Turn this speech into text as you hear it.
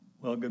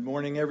Well, good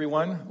morning,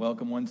 everyone.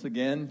 Welcome once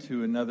again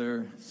to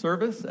another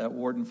service at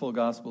Warden Full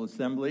Gospel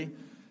Assembly.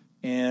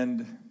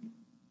 And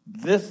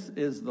this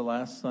is the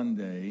last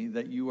Sunday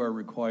that you are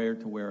required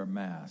to wear a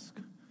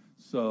mask.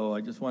 So I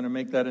just want to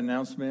make that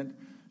announcement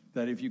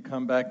that if you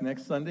come back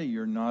next Sunday,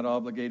 you're not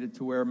obligated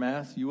to wear a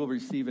mask. You will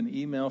receive an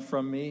email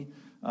from me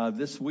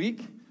this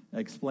week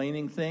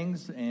explaining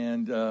things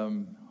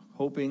and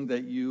hoping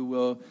that you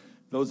will...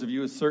 Those of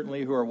you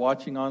certainly who are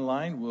watching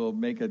online will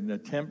make an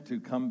attempt to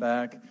come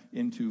back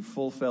into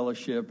full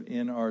fellowship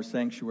in our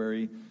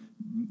sanctuary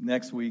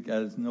next week,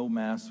 as no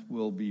mass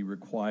will be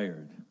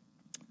required.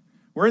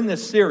 We're in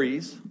this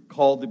series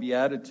called the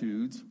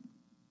Beatitudes,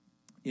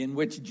 in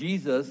which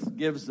Jesus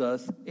gives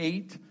us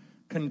 8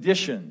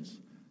 conditions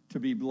to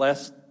be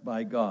blessed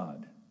by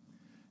God.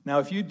 Now,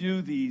 if you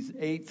do these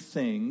 8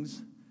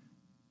 things,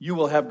 you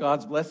will have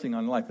God's blessing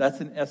on life.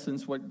 That's in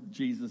essence what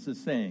Jesus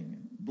is saying.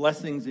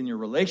 Blessings in your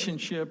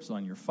relationships,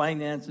 on your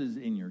finances,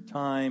 in your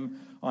time,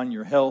 on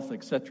your health,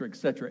 etc.,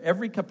 etc.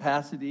 Every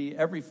capacity,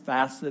 every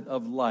facet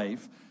of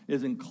life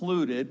is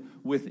included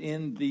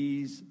within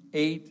these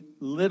 8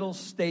 little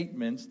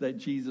statements that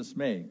Jesus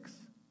makes.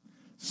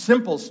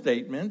 Simple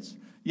statements,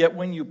 yet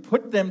when you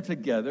put them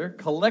together,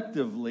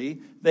 collectively,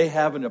 they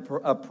have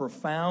a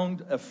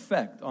profound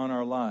effect on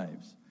our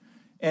lives.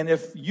 And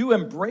if you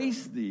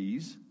embrace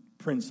these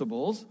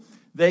principles,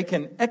 they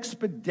can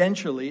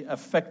exponentially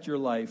affect your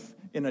life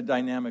in a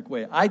dynamic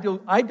way. I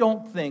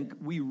don't think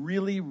we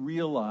really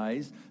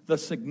realize the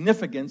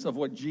significance of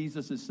what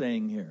Jesus is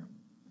saying here.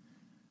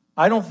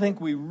 I don't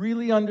think we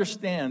really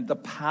understand the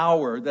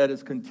power that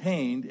is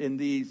contained in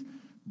these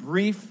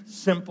brief,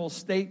 simple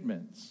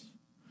statements.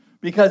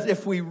 Because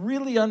if we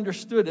really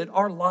understood it,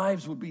 our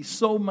lives would be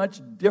so much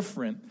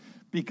different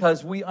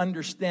because we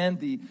understand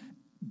the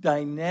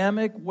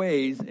dynamic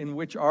ways in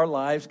which our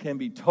lives can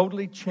be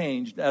totally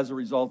changed as a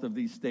result of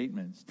these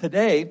statements.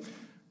 Today,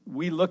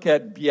 we look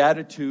at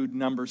Beatitude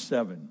number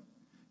 7.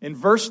 In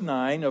verse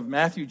 9 of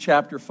Matthew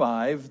chapter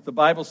 5, the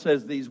Bible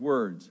says these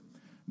words,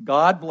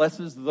 "God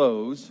blesses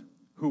those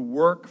who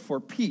work for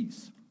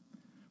peace,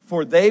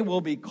 for they will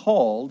be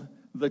called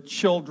the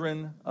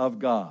children of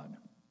God."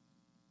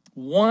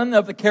 One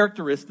of the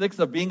characteristics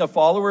of being a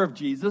follower of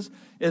Jesus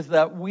is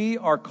that we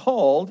are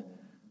called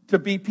to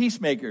be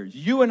peacemakers.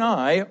 You and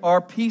I are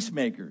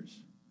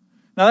peacemakers.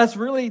 Now, that's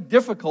really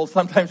difficult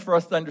sometimes for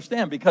us to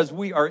understand because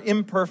we are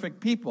imperfect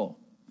people.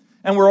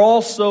 And we're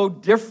all so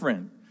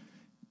different.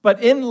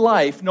 But in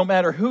life, no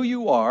matter who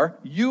you are,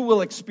 you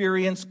will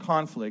experience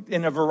conflict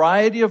in a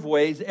variety of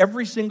ways.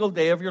 Every single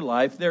day of your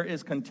life, there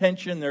is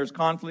contention, there's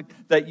conflict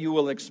that you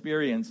will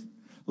experience.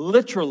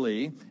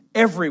 Literally,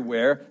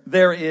 everywhere,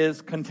 there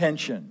is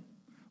contention.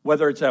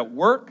 Whether it's at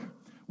work,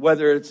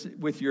 whether it's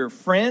with your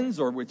friends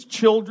or with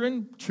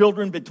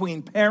children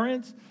between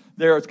parents,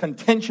 there's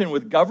contention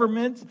with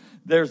government,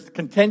 there's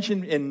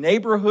contention in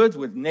neighborhoods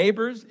with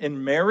neighbors,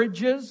 in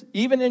marriages,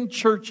 even in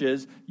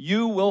churches,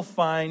 you will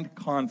find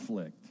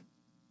conflict.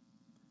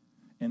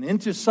 And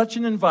into such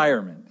an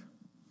environment,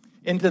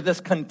 into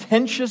this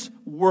contentious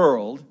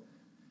world,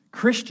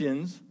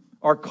 Christians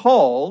are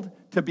called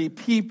to be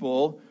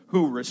people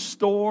who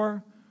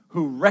restore,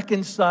 who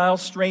reconcile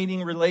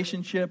straining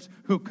relationships,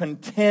 who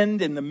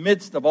contend in the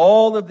midst of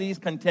all of these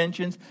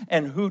contentions,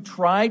 and who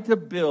try to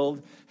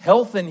build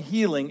health and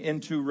healing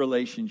into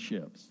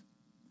relationships.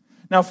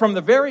 Now, from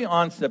the very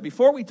onset,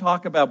 before we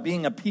talk about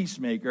being a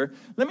peacemaker,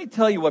 let me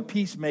tell you what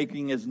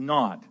peacemaking is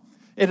not.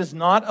 It is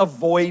not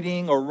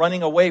avoiding or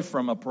running away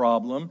from a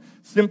problem,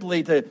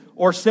 simply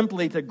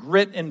to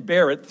grit and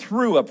bear it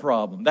through a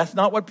problem. That's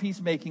not what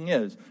peacemaking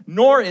is.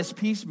 Nor is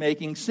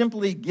peacemaking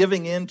simply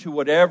giving in to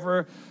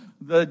whatever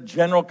the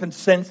general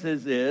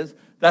consensus is.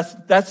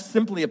 That's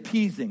simply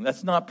appeasing.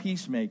 That's not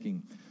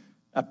peacemaking.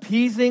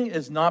 Appeasing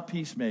is not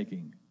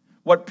peacemaking.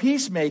 What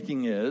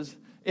peacemaking is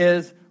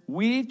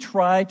we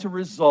try to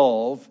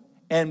resolve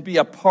and be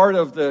a part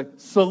of the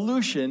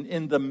solution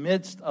in the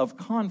midst of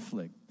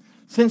conflict.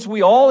 Since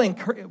we all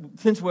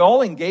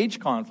engage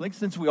conflict,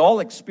 since we all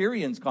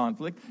experience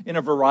conflict in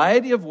a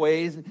variety of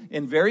ways,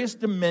 in various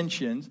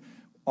dimensions,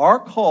 our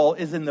call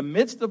is in the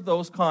midst of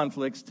those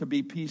conflicts to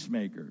be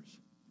peacemakers.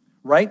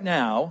 Right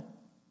now,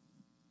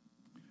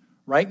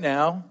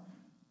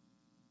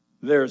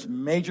 there's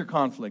major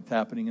conflict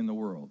happening in the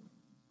world.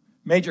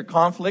 Major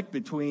conflict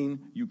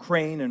between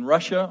Ukraine and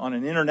Russia on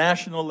an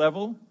international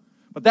level.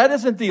 But that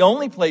isn't the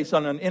only place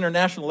on an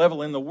international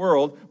level in the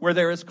world where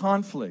there is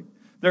conflict.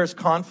 There's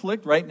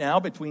conflict right now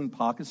between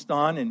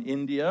Pakistan and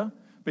India,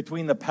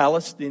 between the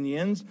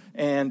Palestinians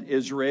and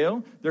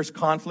Israel. There's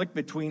conflict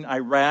between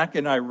Iraq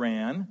and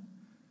Iran.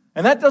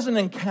 And that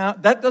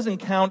doesn't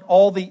count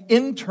all the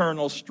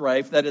internal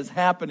strife that is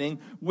happening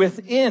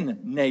within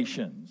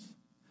nations.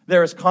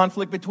 There is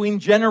conflict between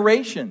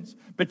generations,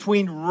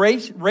 between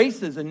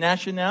races and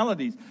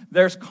nationalities.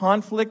 There's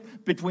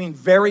conflict between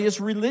various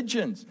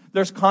religions.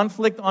 There's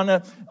conflict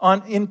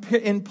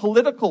in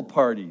political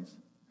parties.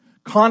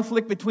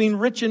 conflict between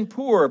rich and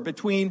poor,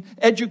 between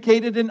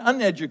educated and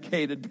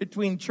uneducated,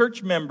 between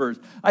church members.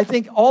 I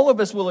think all of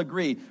us will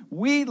agree.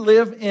 We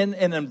live in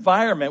an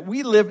environment,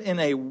 we live in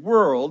a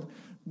world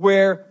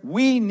where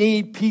we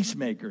need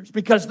peacemakers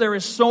because there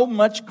is so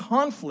much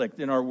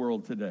conflict in our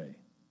world today.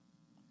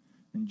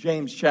 In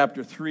James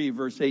chapter 3,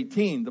 verse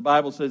 18, the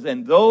Bible says,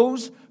 "And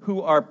those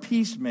who are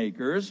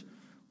peacemakers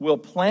will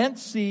plant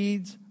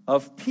seeds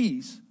of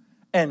peace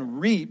and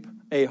reap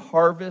a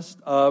harvest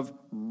of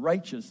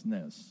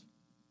righteousness."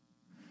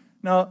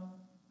 Now,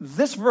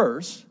 this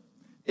verse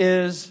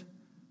is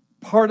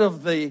part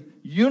of the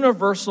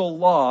universal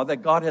law that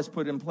God has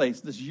put in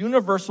place, this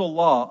universal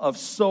law of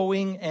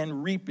sowing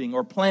and reaping,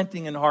 or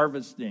planting and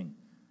harvesting.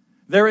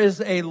 There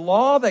is a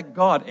law that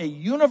God, a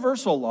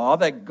universal law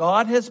that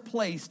God has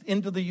placed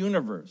into the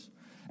universe.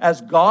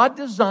 As God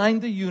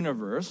designed the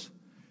universe,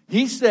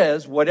 He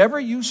says, whatever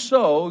you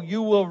sow,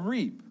 you will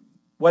reap.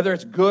 Whether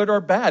it's good or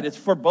bad, it's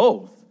for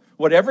both.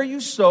 Whatever you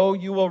sow,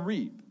 you will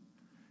reap.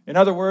 In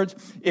other words,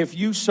 if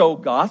you sow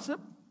gossip,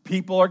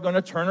 people are going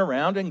to turn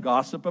around and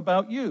gossip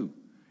about you.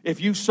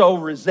 If you sow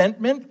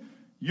resentment,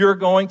 you're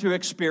going to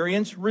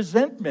experience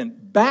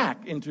resentment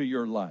back into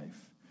your life.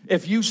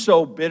 If you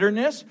sow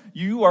bitterness,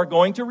 you are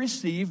going to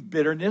receive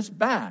bitterness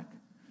back.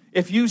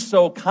 If you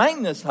sow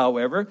kindness,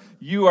 however,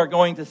 you are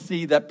going to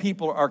see that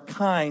people are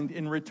kind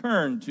in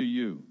return to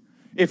you.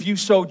 If you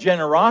sow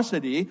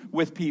generosity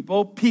with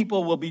people,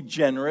 people will be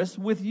generous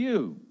with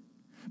you.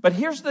 But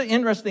here's the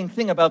interesting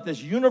thing about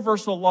this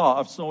universal law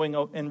of sowing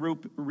and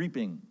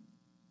reaping.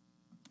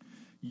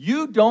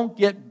 You don't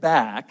get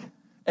back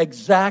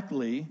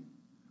exactly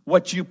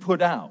what you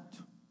put out.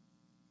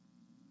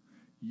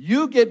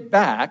 You get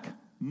back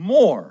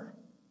more.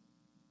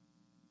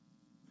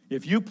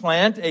 If you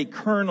plant a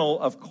kernel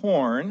of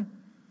corn,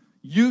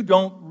 you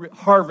don't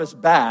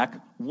harvest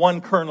back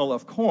one kernel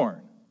of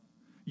corn.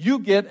 You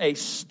get a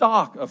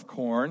stalk of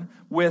corn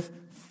with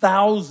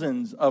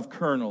thousands of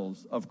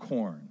kernels of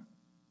corn.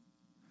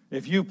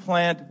 If you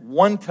plant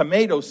one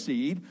tomato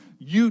seed,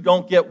 you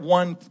don't get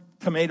one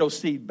tomato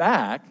seed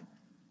back.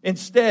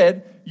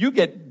 Instead, you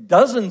get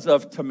dozens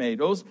of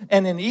tomatoes,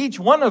 and in each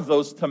one of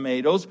those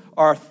tomatoes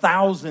are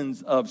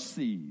thousands of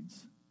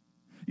seeds.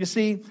 You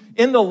see,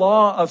 in the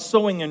law of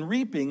sowing and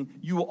reaping,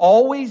 you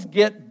always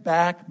get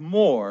back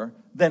more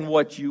than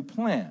what you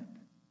plant.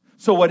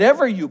 So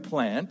whatever you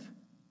plant,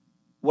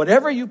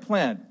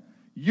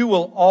 you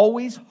will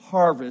always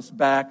harvest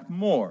back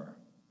more.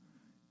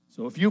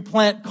 So if you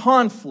plant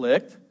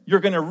conflict, you're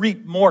going to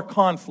reap more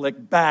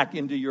conflict back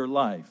into your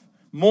life,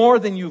 more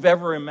than you've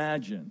ever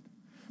imagined.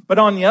 But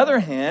on the other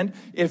hand,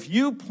 if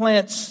you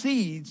plant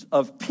seeds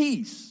of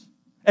peace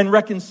and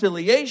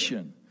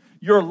reconciliation,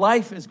 your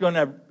life is going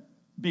to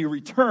be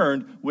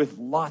returned with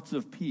lots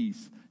of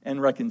peace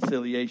and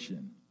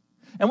reconciliation.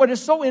 And what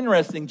is so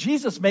interesting,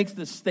 Jesus makes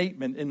this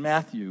statement in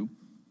Matthew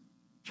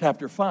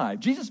chapter 5.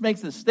 Jesus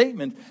makes this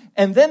statement,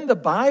 and then the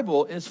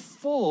Bible is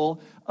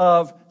full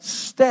of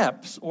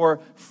steps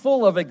or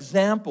full of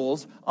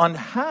examples on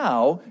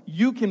how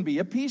you can be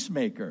a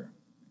peacemaker.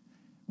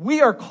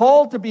 We are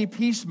called to be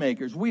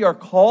peacemakers. We are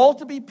called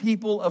to be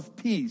people of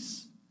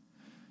peace.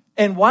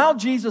 And while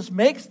Jesus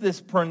makes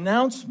this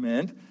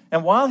pronouncement,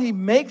 and while He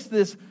makes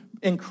this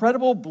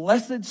incredible,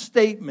 blessed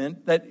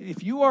statement that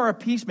if you are a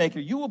peacemaker,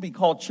 you will be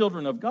called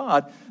children of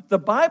God, the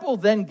Bible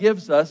then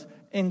gives us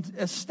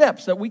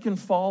steps that we can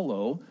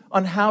follow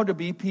on how to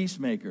be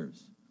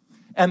peacemakers.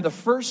 And the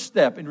first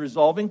step in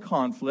resolving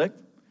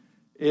conflict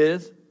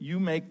is you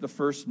make the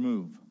first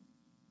move.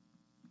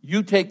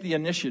 You take the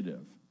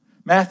initiative.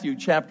 Matthew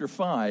chapter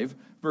 5,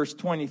 verse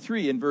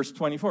 23 and verse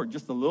 24,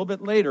 just a little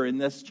bit later in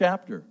this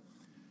chapter.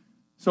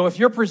 So if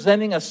you're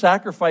presenting a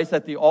sacrifice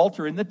at the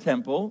altar in the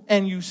temple,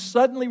 and you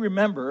suddenly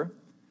remember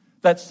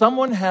that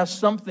someone has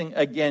something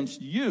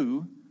against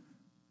you,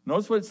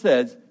 notice what it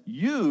says,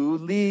 you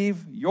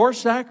leave your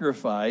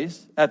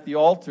sacrifice at the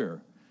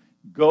altar.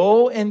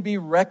 Go and be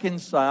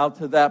reconciled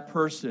to that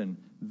person.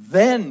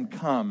 Then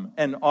come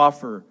and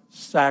offer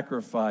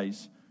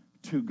sacrifice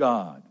to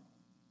God.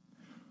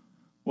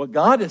 What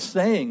God is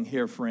saying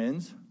here,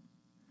 friends,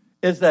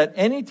 is that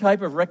any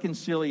type of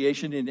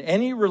reconciliation in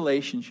any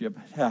relationship,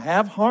 to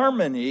have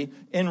harmony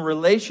in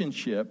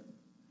relationship,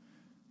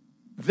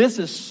 this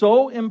is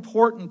so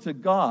important to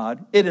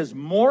God. It is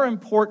more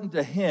important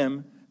to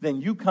Him than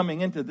you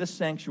coming into this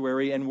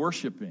sanctuary and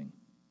worshiping.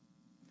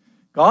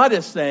 God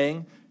is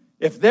saying,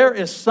 if there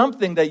is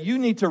something that you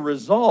need to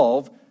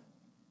resolve,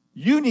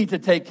 you need to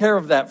take care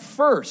of that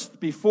first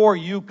before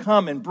you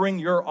come and bring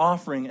your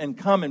offering and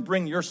come and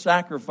bring your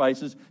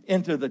sacrifices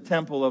into the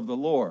temple of the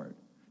Lord.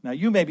 Now,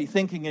 you may be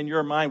thinking in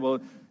your mind, well,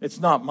 it's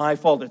not my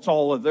fault, it's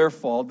all of their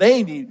fault.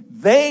 They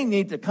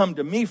need to come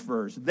to me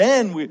first.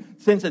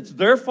 Since it's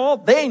their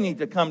fault, they need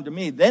to come to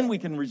me. Then we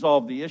can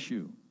resolve the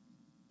issue.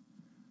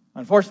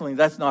 Unfortunately,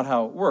 that's not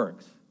how it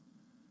works.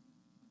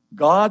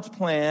 God's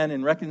plan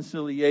in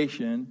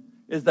reconciliation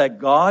is that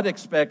God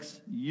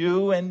expects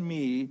you and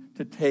me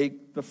to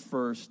take the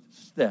first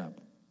step.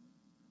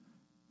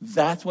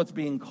 That's what's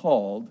being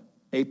called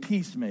a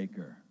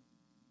peacemaker.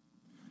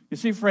 You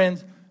see,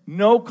 friends,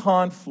 no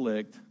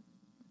conflict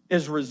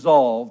is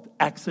resolved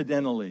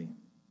accidentally.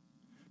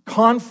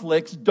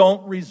 Conflicts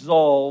don't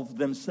resolve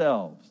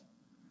themselves.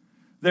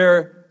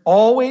 There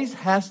always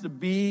has to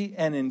be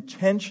an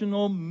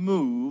intentional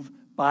move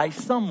by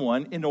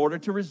someone in order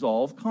to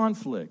resolve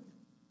conflict.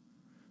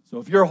 So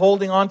if you're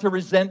holding on to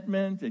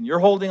resentment and you're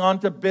holding on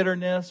to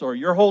bitterness or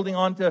you're holding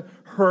on to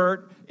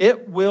hurt,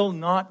 it will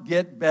not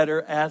get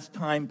better as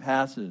time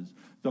passes.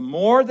 The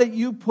more that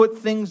you put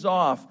things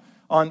off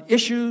on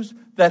issues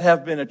that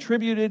have been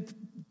attributed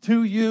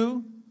to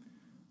you,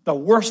 the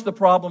worse the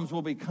problems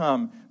will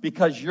become,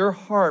 because your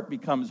heart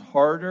becomes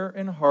harder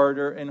and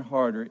harder and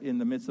harder in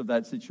the midst of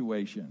that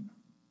situation.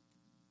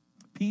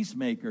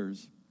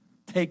 Peacemakers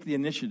take the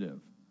initiative.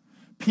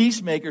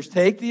 Peacemakers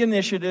take the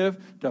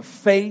initiative to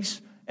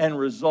face and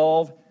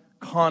resolve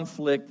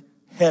conflict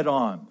head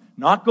on.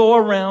 Not go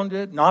around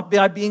it, not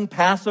by being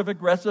passive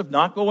aggressive,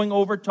 not going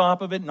over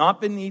top of it, not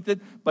beneath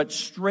it, but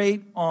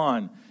straight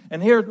on.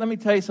 And here, let me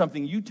tell you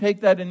something. You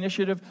take that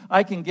initiative,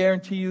 I can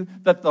guarantee you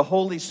that the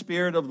Holy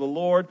Spirit of the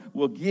Lord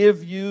will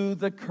give you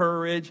the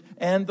courage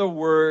and the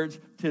words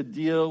to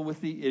deal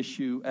with the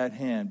issue at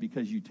hand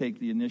because you take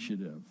the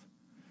initiative.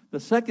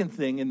 The second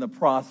thing in the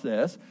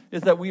process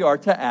is that we are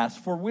to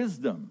ask for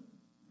wisdom.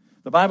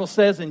 The Bible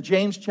says in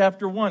James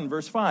chapter 1,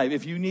 verse 5,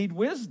 if you need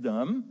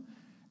wisdom,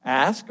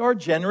 ask our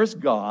generous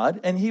God,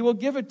 and He will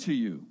give it to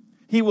you.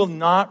 He will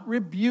not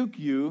rebuke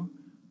you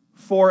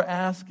for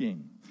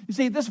asking. You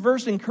see, this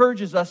verse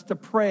encourages us to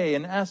pray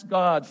and ask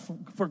God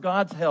for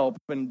God's help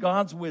and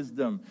God's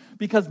wisdom.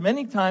 Because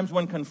many times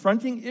when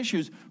confronting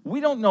issues, we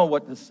don't know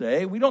what to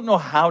say. We don't know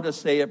how to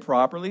say it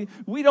properly.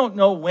 We don't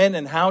know when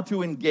and how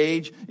to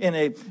engage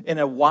in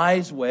a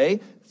wise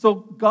way. So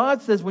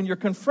God says when you're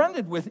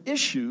confronted with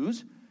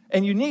issues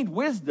and you need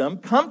wisdom,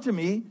 come to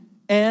me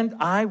and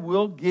I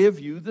will give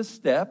you the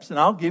steps and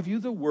I'll give you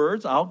the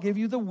words, I'll give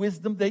you the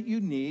wisdom that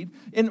you need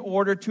in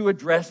order to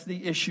address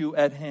the issue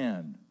at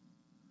hand.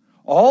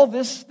 All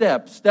this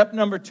step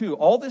number 2,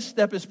 all this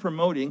step is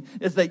promoting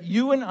is that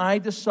you and I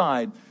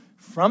decide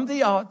from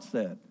the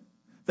outset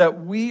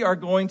that we are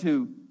going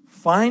to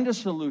find a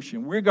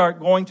solution. We're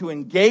going to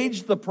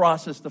engage the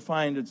process to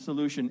find a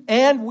solution.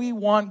 And we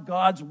want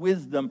God's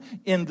wisdom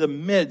in the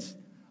midst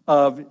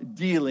of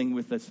dealing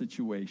with the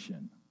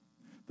situation.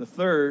 The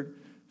third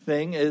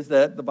thing is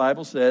that the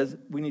Bible says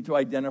we need to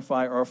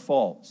identify our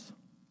faults.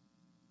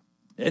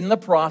 In the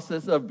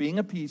process of being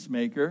a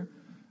peacemaker,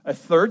 a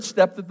third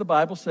step that the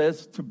Bible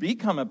says to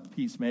become a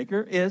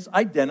peacemaker is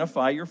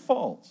identify your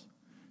faults.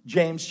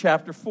 James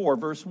chapter 4,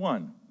 verse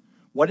 1.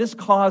 What is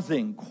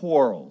causing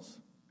quarrels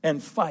and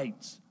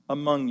fights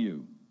among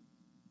you?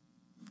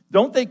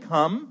 Don't they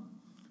come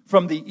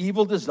from the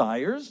evil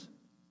desires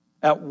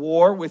at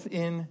war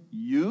within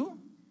you?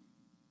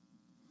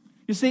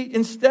 You see,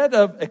 instead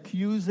of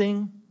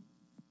accusing,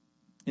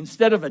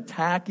 instead of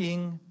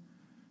attacking,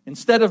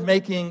 instead of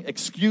making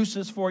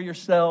excuses for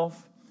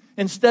yourself,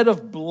 instead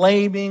of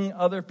blaming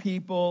other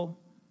people,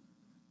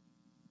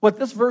 what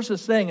this verse is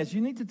saying is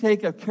you need to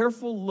take a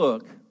careful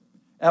look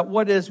at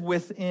what is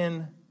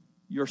within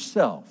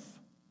yourself.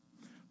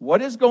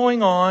 What is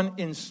going on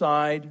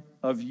inside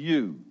of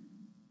you?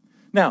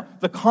 Now,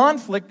 the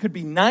conflict could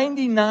be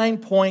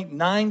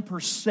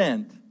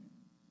 99.9%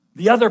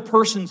 the other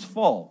person's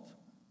fault.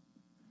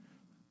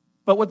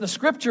 But what the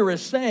Scripture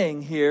is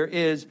saying here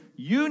is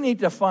you need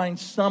to find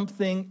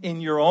something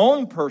in your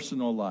own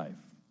personal life.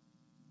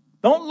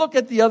 Don't look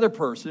at the other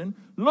person.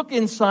 Look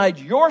inside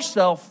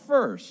yourself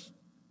first.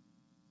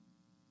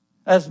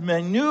 As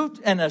minute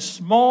and as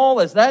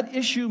small as that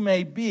issue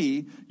may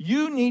be,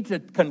 you need to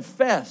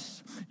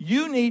confess.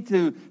 You need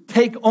to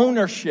take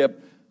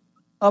ownership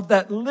of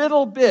that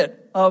little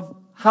bit of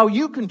how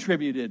you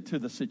contributed to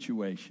the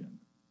situation.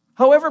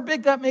 However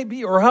big that may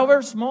be or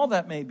however small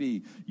that may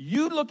be,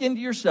 you look into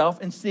yourself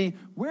and see,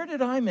 where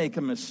did I make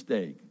a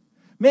mistake?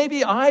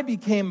 Maybe I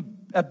became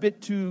a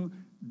bit too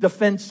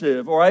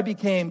defensive, or I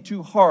became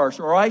too harsh,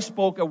 or I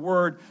spoke a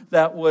word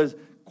that was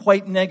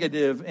quite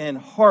negative and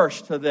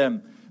harsh to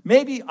them.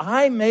 Maybe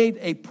I made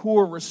a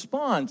poor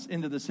response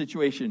into the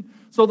situation.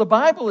 So the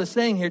Bible is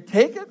saying here,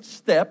 take a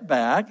step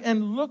back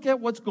and look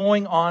at what's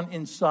going on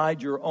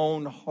inside your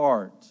own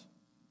heart.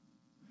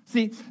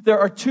 See, there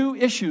are two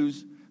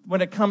issues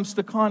when it comes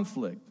to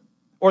conflict,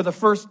 or the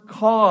first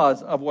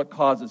cause of what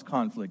causes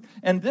conflict.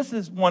 And this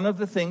is one of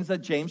the things that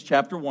James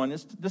chapter 1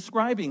 is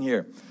describing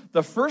here.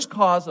 The first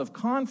cause of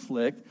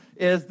conflict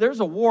is there's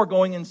a war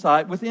going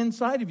inside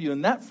of you,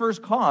 and that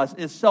first cause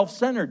is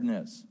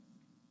self-centeredness.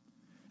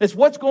 It's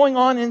what's going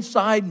on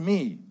inside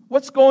me.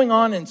 What's going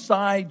on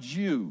inside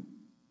you?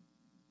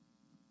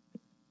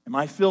 Am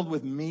I filled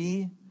with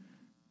me?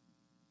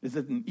 Is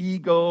it an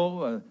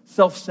ego, a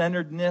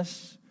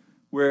self-centeredness,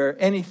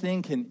 where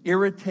anything can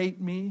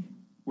irritate me,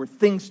 where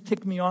things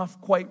tick me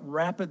off quite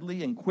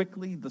rapidly and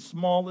quickly? The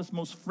smallest,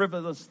 most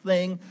frivolous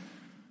thing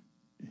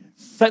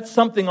sets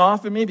something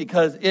off in me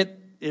because it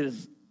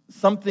is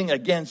something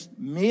against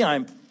me.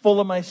 I'm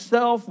full of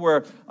myself,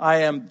 where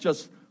I am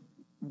just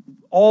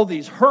all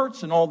these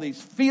hurts and all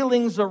these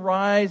feelings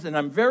arise, and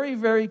I'm very,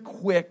 very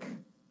quick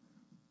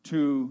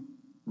to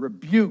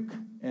rebuke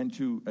and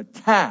to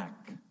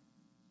attack.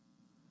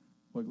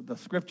 What the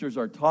scriptures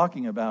are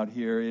talking about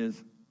here is,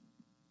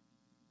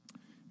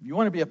 if you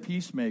want to be a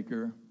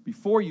peacemaker,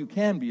 before you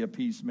can be a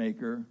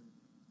peacemaker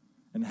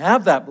and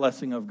have that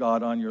blessing of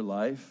God on your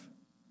life,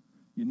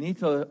 you need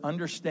to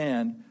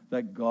understand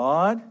that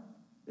God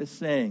is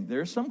saying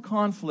there's some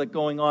conflict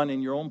going on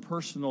in your own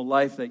personal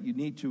life that you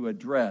need to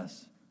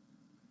address.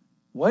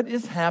 What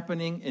is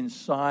happening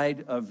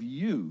inside of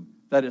you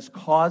that is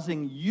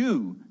causing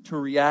you to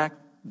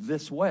react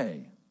this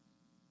way?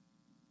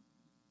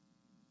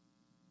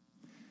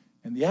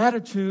 And the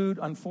attitude,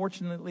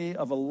 unfortunately,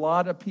 of a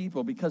lot of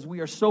people, because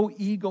we are so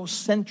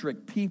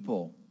egocentric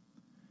people,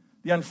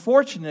 the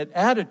unfortunate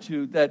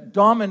attitude that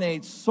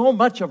dominates so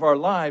much of our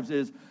lives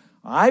is,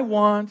 I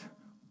want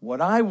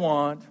what I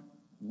want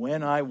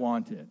when I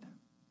want it.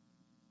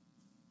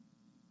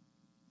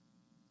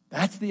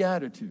 That's the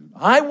attitude.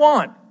 I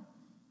want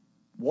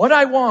what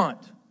I want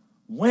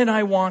when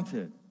I want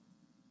it.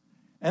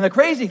 And the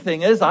crazy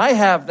thing is, I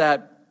have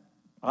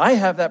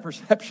that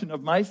perception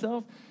of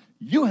myself.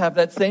 You have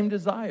that same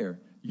desire.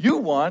 You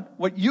want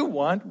what you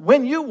want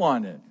when you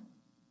want it.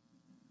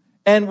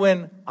 And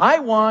when I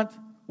want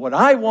what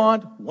I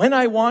want when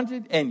I want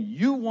it, and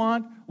you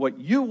want what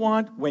you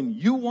want when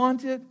you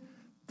want it,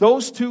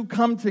 those two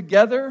come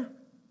together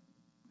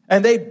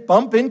and they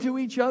bump into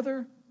each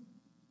other.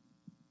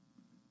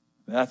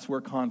 That's where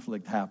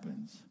conflict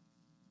happens.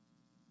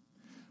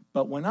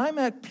 But when I'm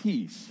at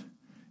peace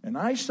and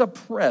I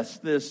suppress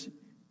this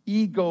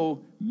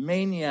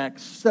egomaniac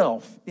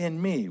self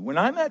in me, when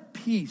I'm at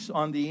peace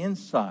on the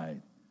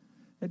inside,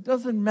 it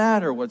doesn't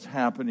matter what's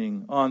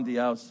happening on the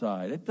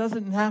outside. It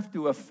doesn't have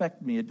to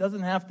affect me. It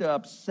doesn't have to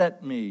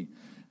upset me.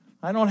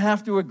 I don't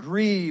have to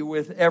agree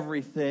with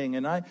everything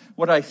and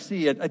what I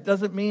see. It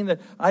doesn't mean that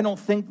I don't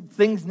think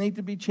things need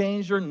to be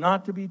changed or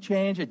not to be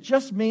changed. It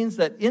just means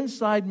that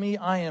inside me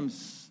I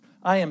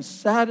am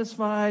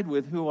satisfied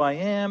with who I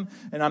am,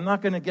 and I'm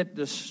not going to get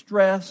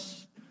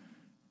distressed,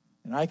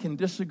 and I can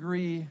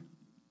disagree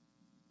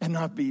and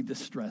not be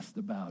distressed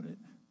about it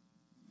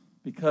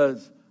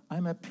because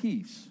I'm at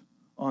peace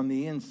on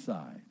the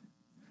inside.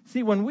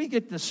 See, when we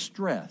get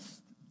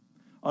distressed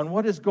on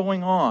what is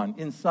going on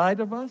inside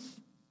of us,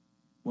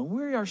 when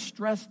we are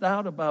stressed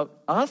out about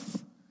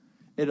us,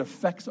 it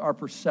affects our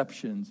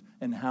perceptions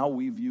and how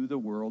we view the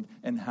world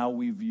and how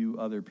we view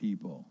other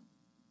people.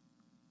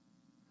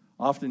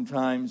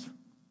 Oftentimes,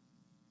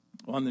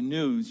 on the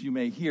news, you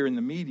may hear in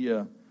the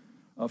media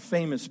of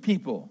famous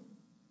people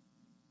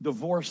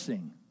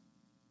divorcing.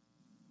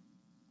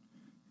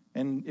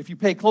 And if you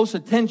pay close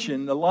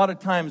attention, a lot of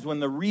times when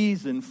the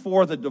reason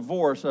for the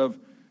divorce of,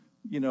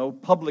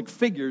 public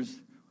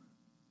figures,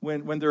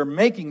 when they're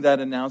making that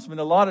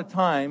announcement, a lot of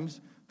times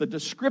the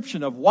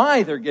description of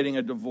why they're getting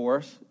a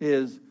divorce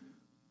is,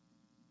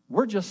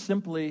 we're just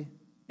simply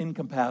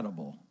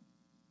incompatible.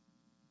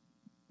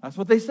 That's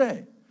what they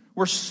say.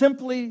 We're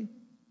simply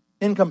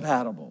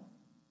incompatible.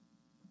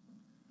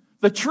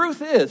 The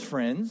truth is,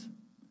 friends,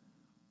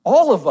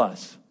 all of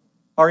us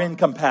are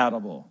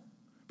incompatible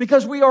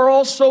because we are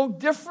all so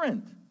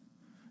different.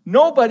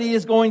 Nobody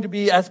is going to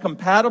be as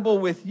compatible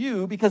with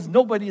you because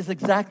nobody is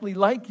exactly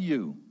like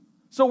you.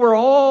 So we're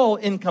all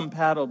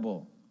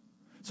incompatible.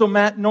 So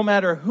no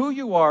matter who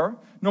you are,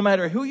 no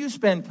matter who you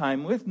spend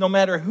time with, no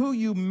matter who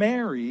you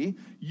marry,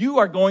 you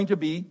are going to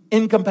be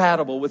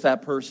incompatible with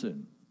that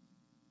person.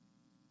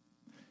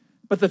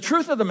 But the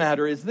truth of the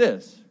matter is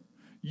this: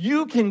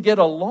 you can get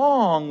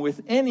along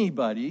with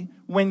anybody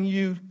when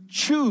you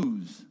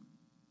choose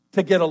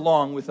to get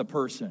along with a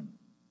person.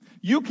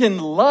 You can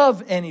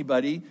love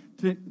anybody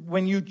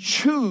when you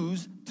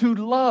choose to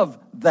love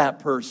that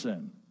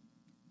person.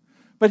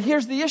 But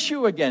here's the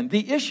issue again.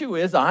 The issue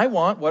is, I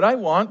want what I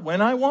want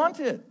when I want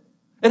it.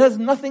 It has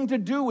nothing to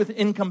do with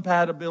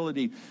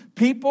incompatibility.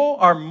 People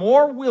are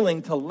more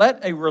willing to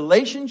let a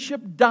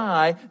relationship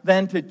die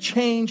than to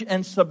change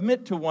and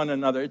submit to one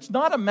another. It's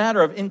not a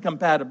matter of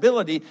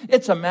incompatibility.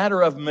 It's a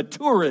matter of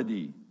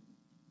maturity.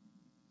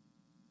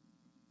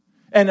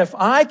 And if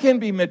I can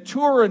be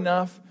mature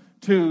enough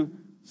to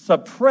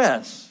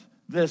suppress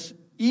this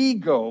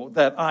ego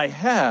that I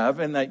have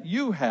and that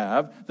you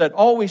have that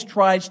always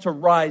tries to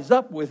rise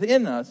up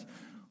within us,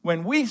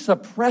 when we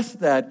suppress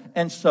that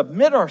and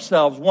submit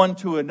ourselves one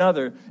to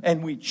another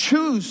and we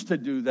choose to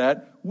do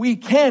that, we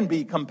can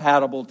be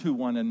compatible to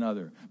one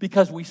another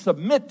because we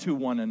submit to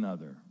one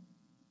another.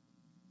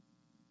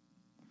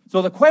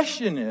 So the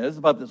question is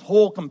about this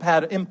whole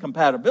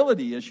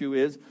incompatibility issue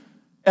is,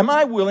 am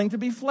I willing to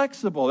be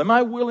flexible? Am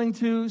I willing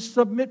to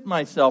submit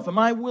myself? Am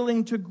I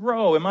willing to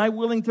grow? Am I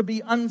willing to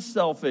be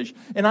unselfish?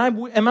 And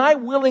am I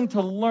willing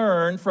to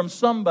learn from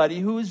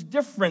somebody who is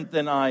different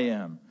than I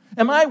am?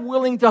 Am I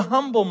willing to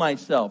humble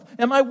myself?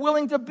 Am I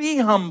willing to be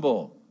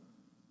humble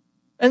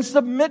and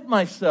submit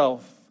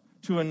myself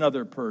to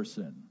another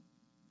person?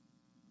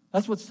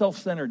 That's what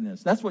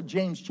self-centeredness, that's what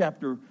James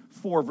chapter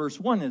 4, verse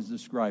 1 is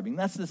describing.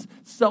 That's this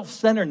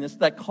self-centeredness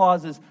that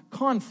causes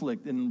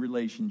conflict in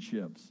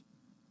relationships.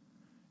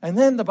 And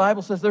then the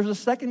Bible says there's a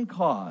second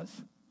cause.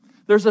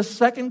 There's a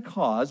second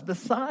cause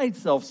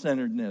besides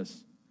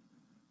self-centeredness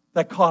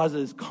that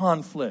causes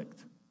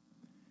conflict.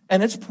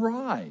 And it's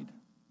pride.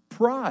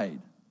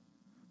 Pride.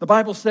 The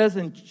Bible says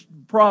in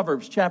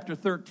Proverbs chapter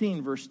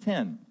 13, verse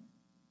 10,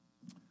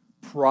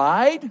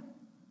 pride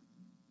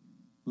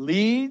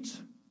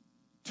leads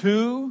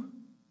to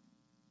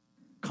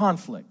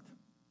conflict.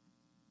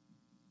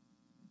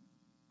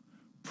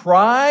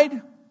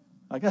 Pride,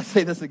 I got to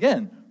say this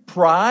again,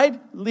 pride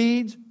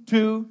leads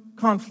to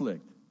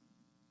conflict.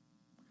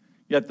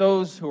 Yet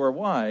those who are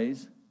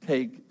wise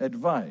take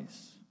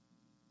advice.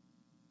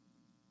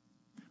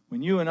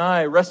 When you and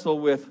I wrestle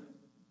with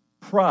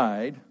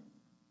pride,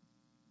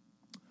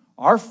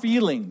 our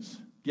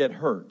feelings get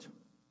hurt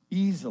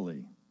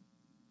easily.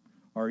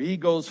 Our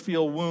egos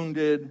feel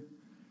wounded,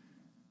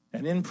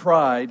 and in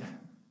pride,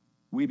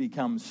 we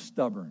become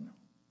stubborn.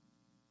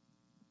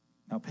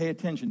 Now pay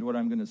attention to what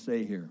I'm going to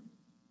say here.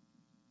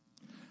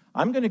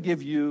 I'm going to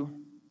give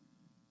you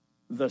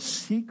the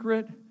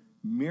secret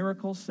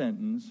miracle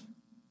sentence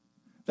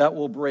that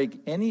will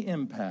break any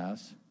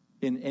impasse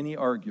in any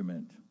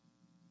argument.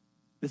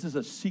 This is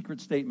a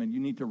secret statement. You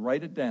need to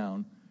write it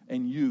down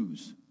and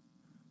use.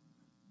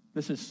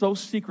 This is so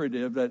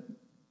secretive that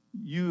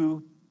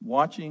you,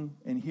 watching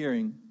and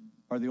hearing,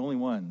 are the only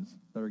ones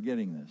that are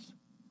getting this.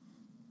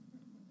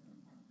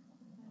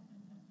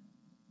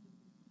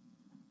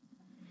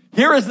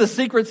 Here is the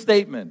secret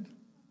statement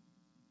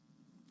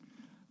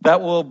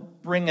that will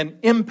bring an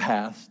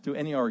impasse to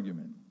any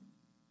argument.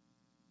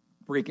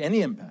 Break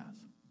any impasse.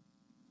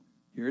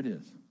 Here it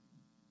is.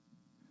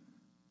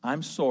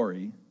 I'm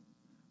sorry,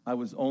 I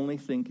was only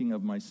thinking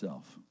of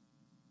myself.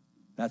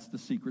 That's the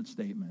secret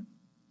statement.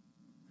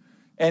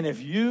 And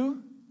if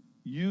you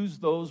use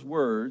those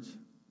words,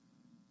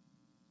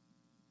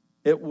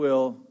 it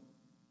will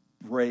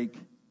break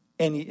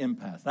any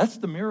impasse. That's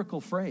the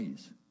miracle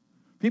phrase.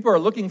 People are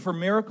looking for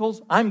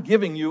miracles. I'm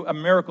giving you a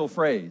miracle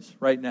phrase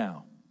right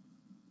now.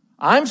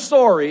 I'm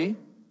sorry,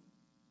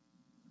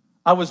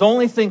 I was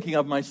only thinking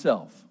of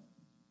myself.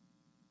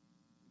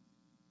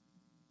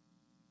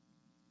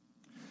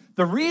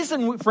 The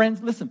reason,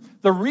 friends, listen,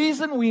 the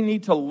reason we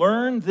need to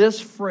learn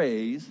this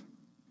phrase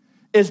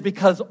is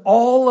because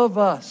all of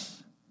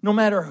us, no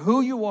matter who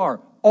you are,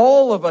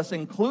 all of us,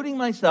 including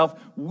myself,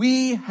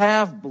 we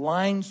have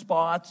blind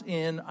spots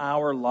in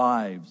our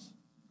lives.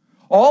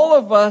 All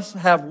of us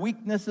have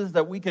weaknesses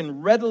that we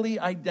can readily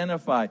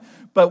identify,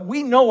 but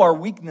we know our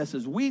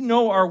weaknesses. We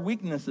know our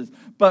weaknesses,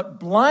 but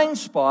blind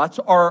spots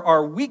are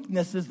our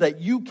weaknesses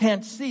that you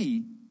can't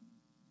see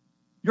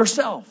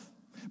yourself,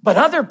 but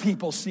other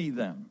people see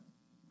them.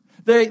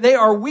 They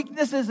are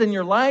weaknesses in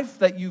your life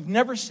that you've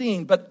never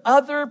seen, but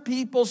other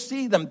people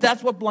see them.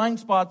 That's what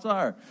blind spots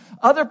are.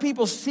 Other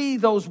people see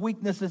those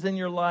weaknesses in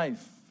your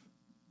life.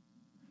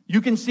 You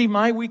can see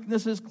my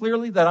weaknesses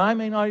clearly that I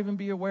may not even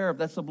be aware of.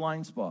 That's a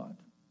blind spot.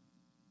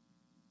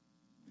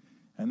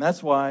 And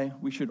that's why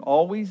we should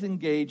always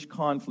engage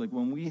conflict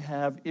when we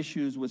have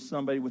issues with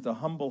somebody with a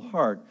humble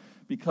heart,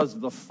 because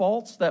the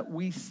faults that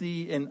we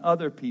see in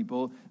other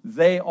people,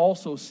 they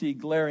also see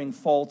glaring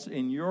faults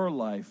in your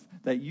life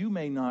that you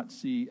may not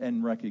see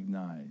and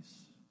recognize.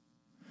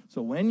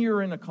 So when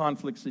you're in a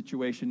conflict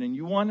situation and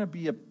you want to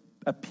be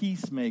a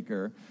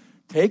peacemaker,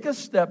 take a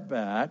step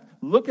back,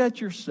 look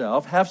at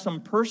yourself, have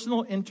some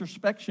personal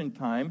introspection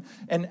time,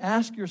 and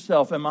ask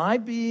yourself, am I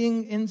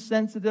being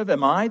insensitive?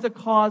 Am I the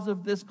cause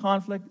of this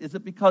conflict? Is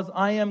it because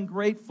I am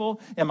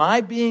grateful? Am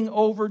I being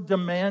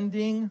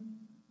over-demanding?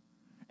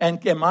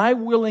 And am I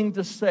willing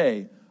to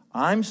say,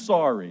 I'm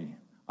sorry,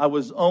 I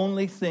was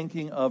only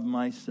thinking of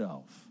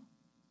myself?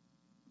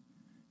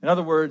 In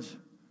other words,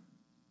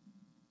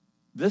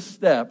 this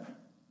step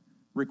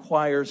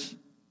requires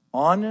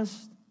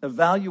honest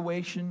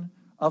evaluation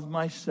of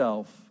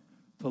myself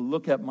to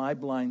look at my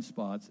blind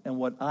spots and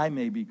what I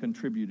may be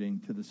contributing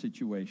to the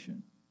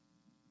situation.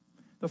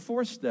 The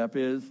fourth step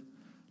is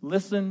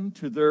listen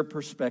to their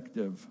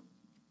perspective.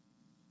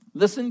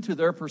 Listen to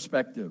their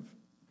perspective.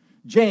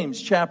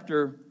 James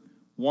chapter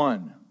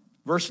 1,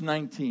 verse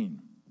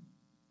 19.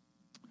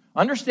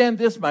 Understand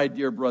this, my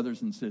dear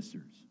brothers and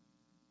sisters.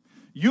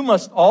 You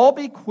must all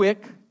be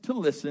quick to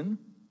listen,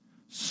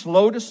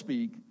 slow to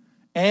speak,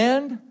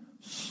 and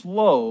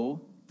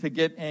slow to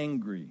get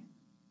angry.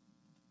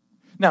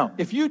 Now,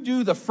 if you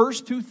do the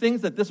first two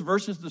things that this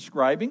verse is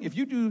describing, if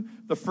you do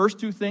the first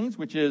two things,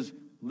 which is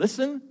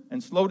listen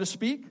and slow to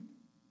speak,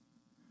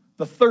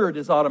 the third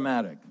is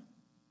automatic.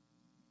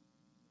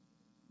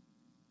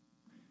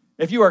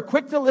 If you are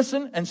quick to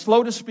listen and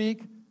slow to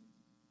speak,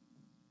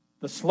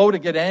 the slow to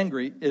get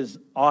angry is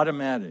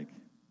automatic.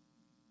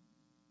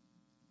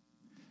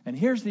 And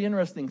here's the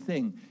interesting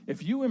thing.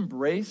 If you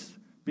embrace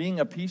being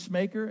a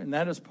peacemaker, and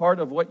that is part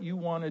of what you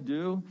want to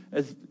do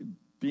as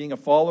being a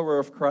follower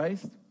of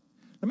Christ,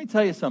 let me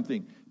tell you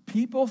something.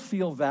 People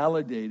feel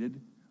validated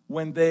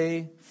when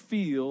they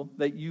feel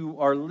that you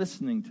are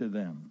listening to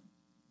them.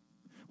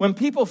 When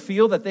people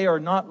feel that they are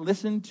not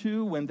listened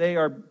to, when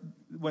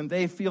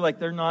they feel like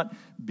they're not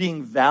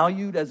being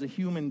valued as a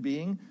human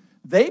being,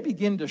 they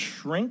begin to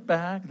shrink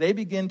back, they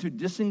begin to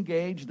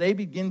disengage, they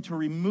begin to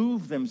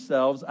remove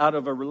themselves out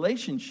of a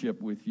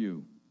relationship with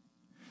you.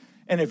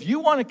 And if you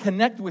want to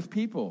connect with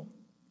people,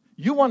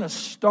 you want to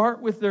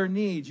start with their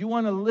needs, you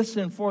want to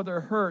listen for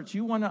their hurts,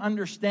 you want to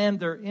understand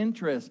their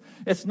interests.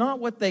 It's not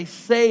what they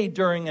say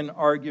during an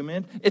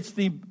argument, it's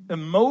the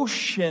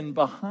emotion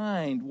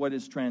behind what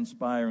is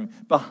transpiring,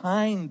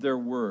 behind their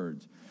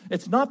words.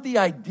 It's not the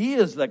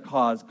ideas that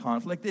cause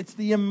conflict, it's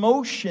the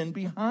emotion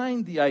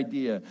behind the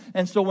idea.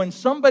 And so when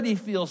somebody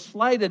feels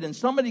slighted and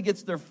somebody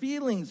gets their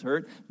feelings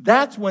hurt,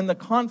 that's when the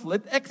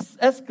conflict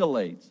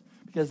escalates,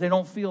 because they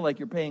don't feel like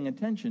you're paying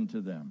attention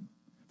to them.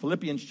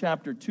 Philippians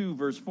chapter 2,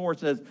 verse 4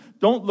 says,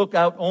 "Don't look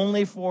out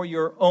only for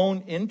your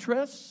own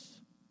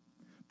interests,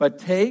 but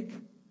take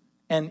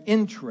an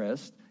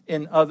interest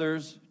in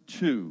others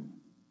too."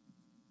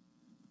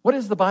 What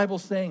is the Bible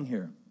saying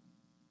here?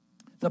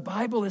 The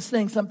Bible is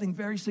saying something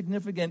very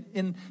significant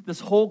in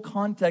this whole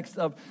context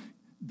of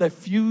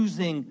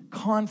diffusing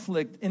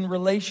conflict in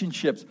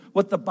relationships.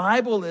 What the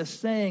Bible is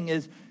saying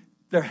is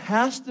there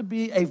has to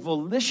be a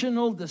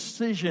volitional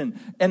decision,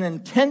 an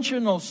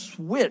intentional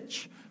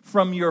switch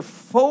from your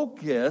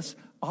focus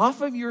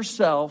off of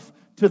yourself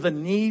to the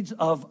needs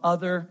of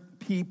other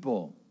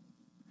people.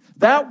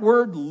 That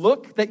word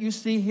 "look" that you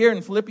see here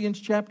in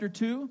Philippians chapter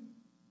 2,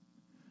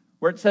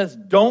 where it says,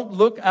 "Don't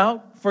look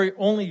out for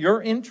only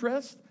your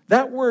interest,"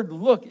 that word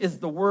 "look" is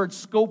the word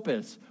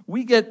scopus.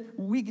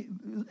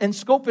 In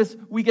scopus,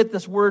 we get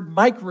this word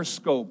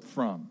microscope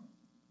from.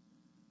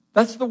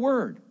 That's the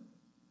word.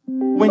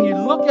 When you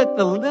look at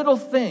the little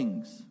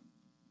things,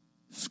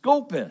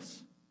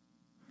 scopus,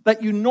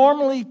 that you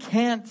normally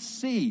can't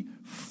see,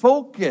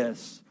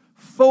 focus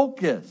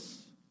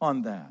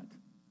on that.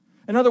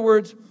 In other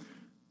words,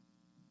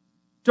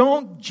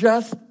 don't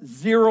just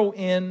zero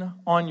in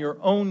on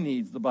your own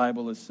needs, the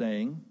Bible is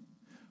saying,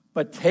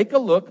 but take a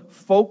look,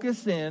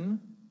 focus in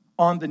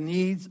on the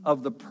needs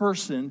of the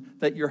person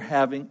that you're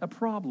having a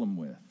problem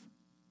with.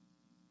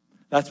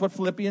 That's what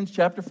Philippians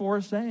chapter 4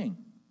 is saying.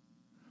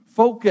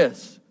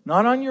 Focus,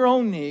 not on your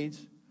own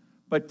needs,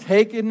 but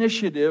take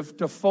initiative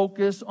to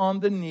focus on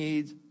the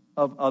needs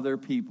of other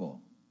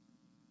people.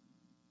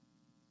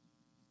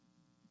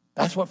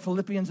 That's what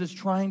Philippians is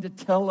trying to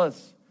tell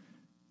us.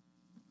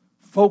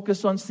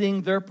 Focus on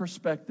seeing their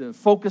perspective.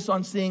 Focus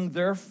on seeing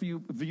their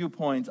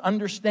viewpoints.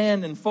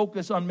 Understand and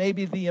focus on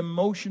maybe the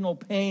emotional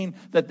pain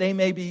that they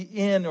may be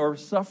in or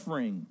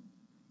suffering.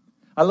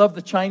 I love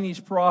the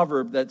Chinese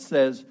proverb that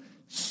says,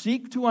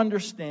 "Seek to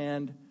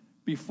understand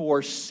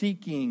before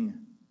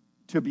seeking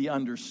to be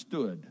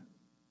understood."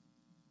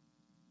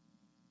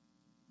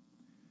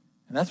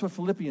 And that's what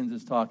Philippians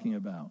is talking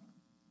about.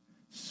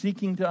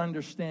 Seeking to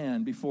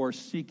understand before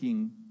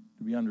seeking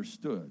to be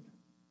understood.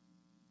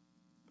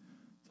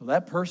 So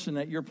that person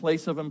at your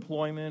place of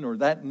employment, or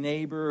that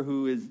neighbor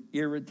who is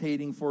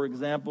irritating, for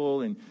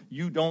example, and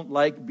you don't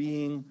like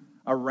being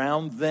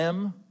around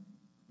them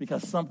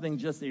because something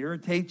just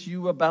irritates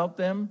you about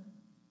them,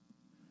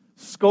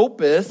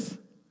 Scopus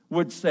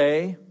would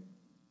say,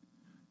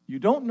 you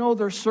don't know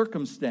their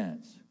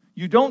circumstance.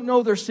 You don't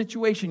know their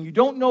situation. You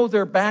don't know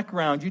their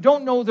background. You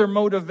don't know their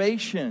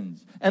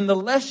motivations. And the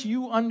less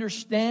you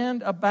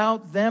understand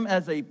about them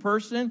as a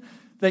person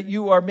that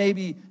you are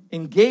maybe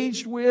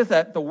engaged with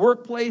at the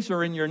workplace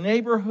or in your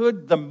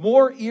neighborhood, the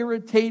more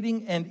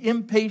irritating and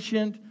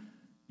impatient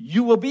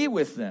you will be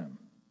with them.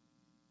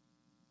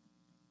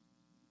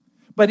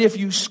 But if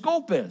you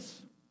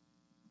scopus,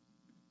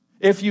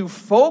 if you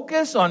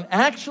focus on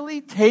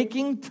actually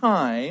taking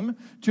time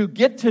to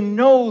get to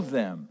know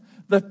them,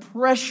 the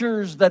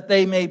pressures that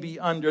they may be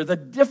under, the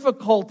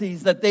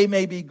difficulties that they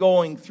may be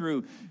going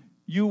through,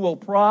 you will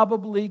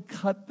probably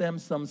cut them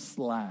some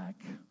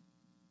slack.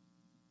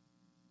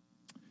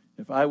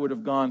 If I would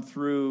have gone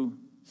through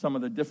some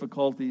of the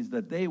difficulties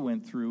that they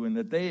went through and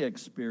that they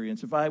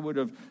experienced, if I would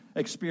have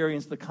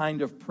experienced the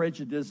kind of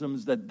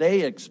prejudices that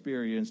they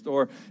experienced,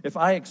 or if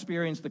I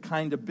experienced the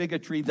kind of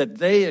bigotry that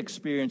they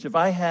experienced, if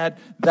I had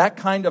that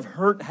kind of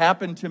hurt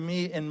happen to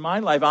me in my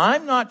life,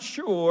 I'm not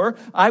sure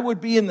I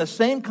would be in the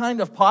same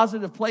kind of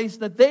positive place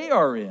that they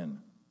are in.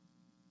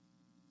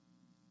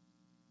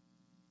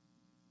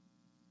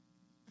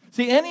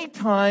 See,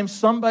 anytime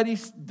somebody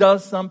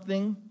does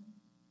something,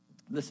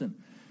 listen,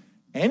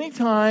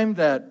 anytime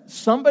that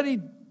somebody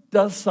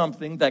does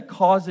something that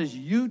causes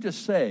you to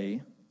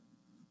say,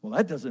 well,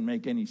 that doesn't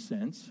make any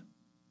sense,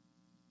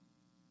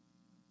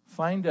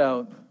 find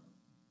out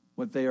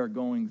what they are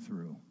going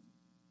through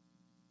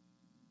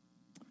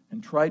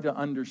and try to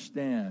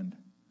understand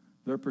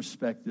their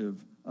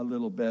perspective a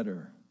little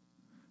better,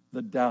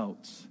 the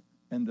doubts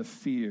and the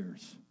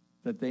fears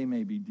that they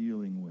may be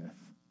dealing with.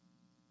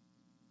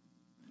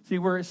 See,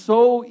 we're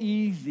so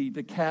easy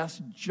to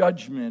cast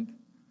judgment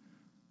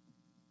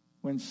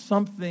when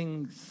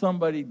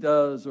somebody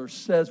does or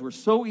says. We're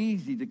so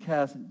easy to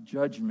cast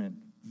judgment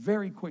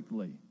very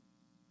quickly.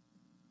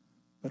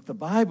 But the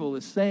Bible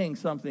is saying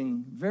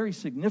something very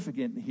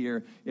significant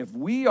here. If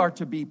we are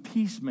to be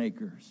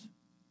peacemakers,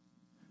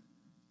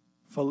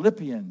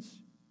 Philippians,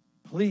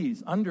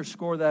 please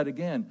underscore that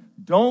again.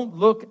 Don't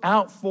look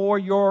out for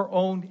your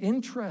own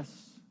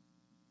interests.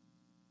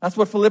 That's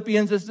what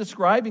Philippians is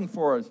describing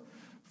for us.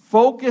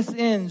 Focus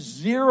in,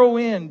 zero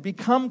in,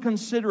 become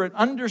considerate,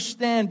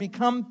 understand,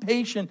 become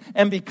patient,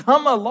 and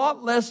become a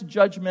lot less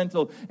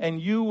judgmental,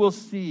 and you will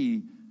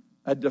see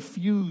a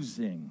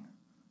diffusing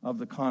of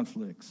the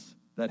conflicts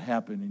that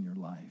happen in your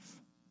life.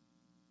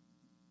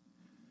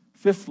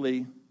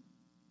 Fifthly,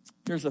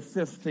 here's a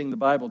fifth thing the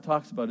Bible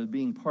talks about as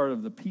being part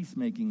of the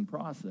peacemaking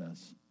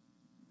process.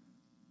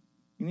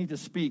 You need to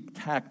speak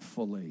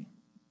tactfully.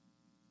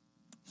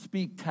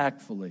 Speak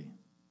tactfully.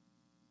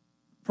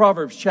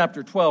 Proverbs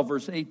chapter 12,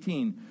 verse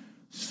 18.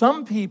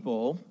 Some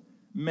people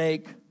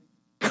make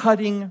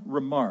cutting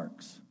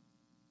remarks,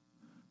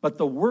 but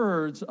the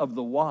words of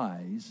the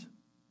wise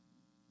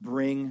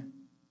bring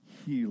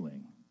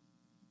healing.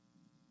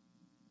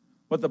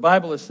 What the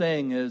Bible is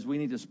saying is we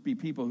need to be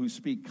people who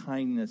speak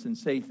kindness and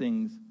say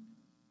things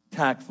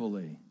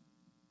tactfully.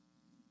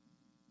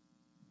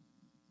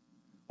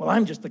 Well,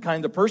 I'm just the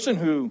kind of person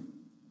who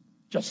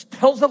just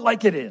tells it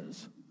like it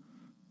is.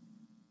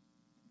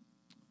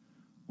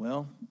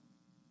 Well,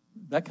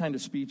 that kind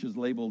of speech is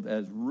labeled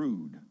as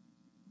rude.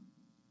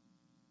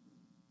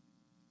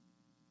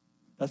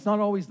 That's not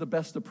always the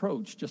best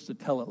approach, just to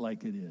tell it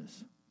like it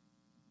is.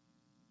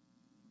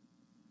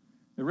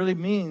 It really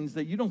means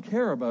that you don't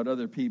care about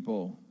other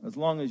people as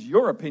long as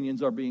your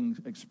opinions are being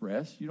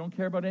expressed. You don't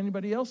care about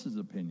anybody else's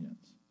opinions.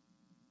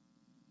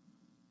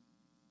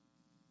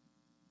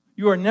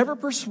 You are never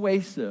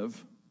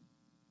persuasive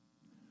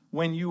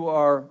when you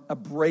are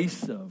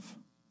abrasive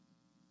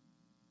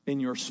in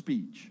your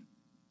speech.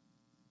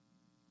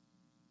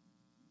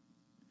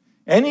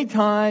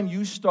 Anytime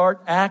you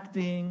start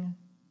acting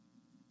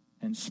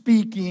and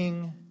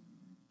speaking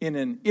in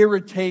an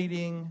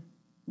irritating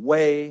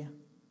way,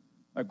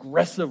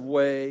 aggressive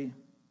way,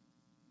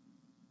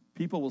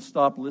 people will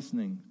stop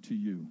listening to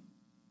you.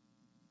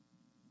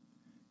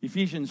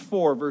 Ephesians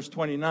 4, verse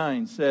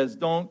 29 says,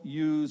 don't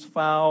use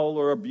foul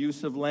or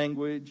abusive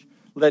language.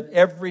 Let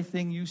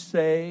everything you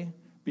say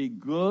be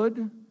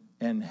good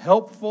and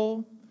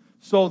helpful,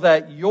 so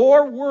that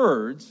your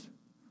words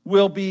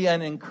will be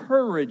an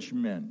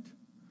encouragement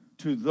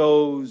to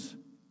those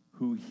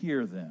who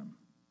hear them.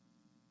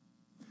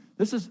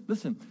 This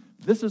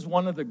is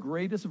one of the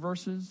greatest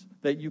verses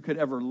that you could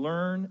ever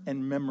learn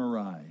and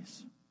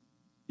memorize.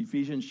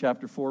 Ephesians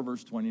chapter 4,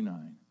 verse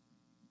 29.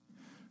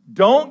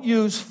 Don't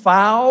use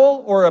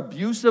foul or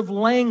abusive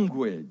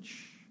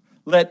language.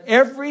 Let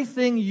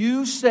everything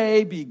you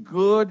say be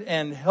good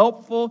and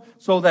helpful,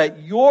 so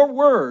that your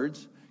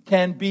words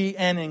can be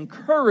an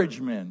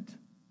encouragement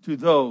to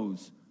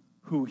those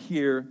who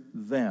hear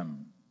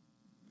them.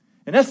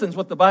 In essence,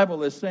 what the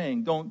Bible is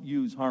saying, don't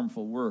use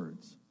harmful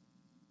words.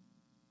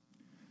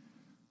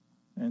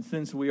 And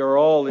since we are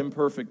all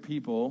imperfect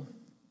people,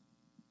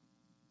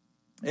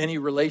 any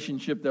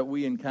relationship that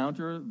we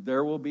encounter,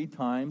 there will be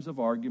times of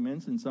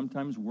arguments, and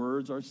sometimes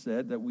words are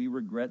said that we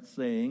regret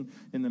saying.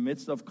 In the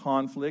midst of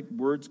conflict,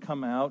 words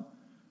come out.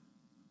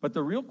 But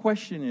the real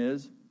question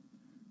is,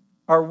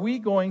 are we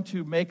going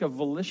to make a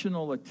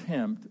volitional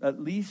attempt at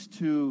least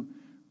to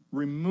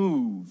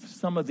remove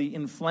some of the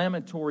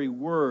inflammatory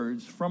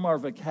words from our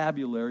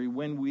vocabulary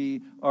when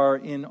we are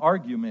in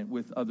argument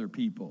with other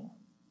people?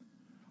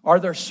 Are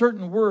there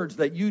certain words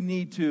that you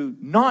need to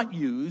not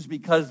use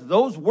because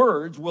those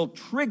words will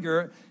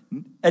trigger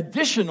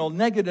additional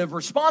negative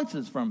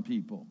responses from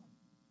people?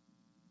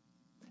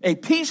 A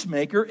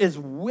peacemaker is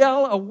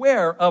well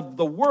aware of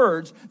the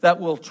words that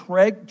will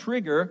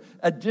trigger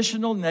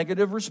additional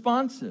negative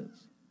responses.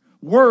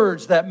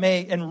 Words that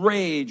may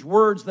enrage,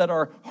 words that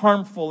are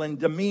harmful and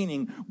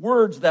demeaning,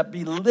 words that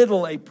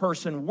belittle a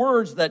person,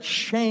 words that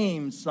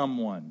shame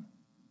someone.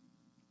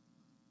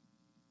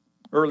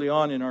 Early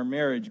on in our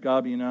marriage,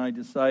 Gabi and I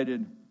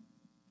decided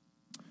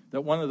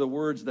that one of the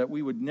words that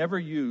we would never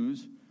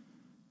use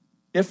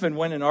if and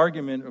when an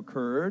argument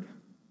occurred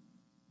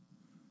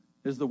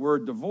is the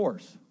word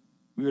divorce.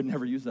 We would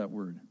never use that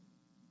word.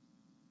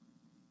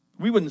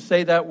 We wouldn't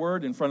say that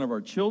word in front of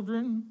our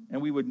children,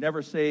 and we would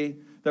never say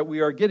that we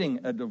are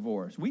getting a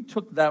divorce. We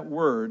took that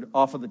word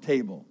off of the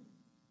table.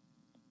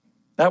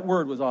 That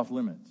word was off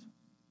limits.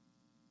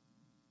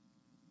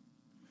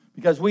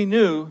 Because we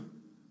knew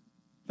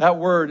that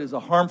word is a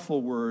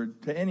harmful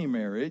word to any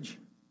marriage,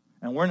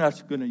 and we're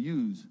not going to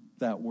use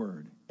that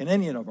word in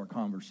any of our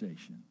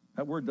conversation.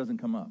 That word doesn't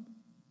come up.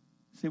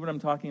 See what I'm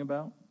talking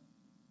about?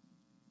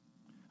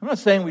 I'm not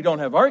saying we don't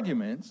have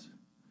arguments,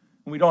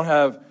 and we don't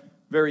have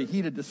very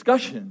heated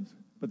discussions,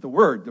 but the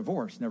word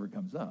divorce never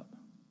comes up.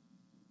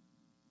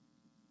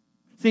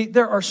 See,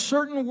 there are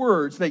certain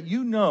words that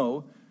you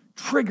know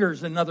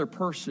triggers another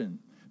person.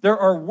 There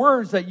are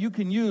words that you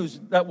can use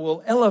that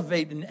will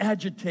elevate and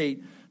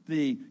agitate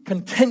the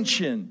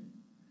contention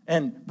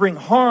and bring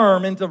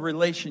harm into the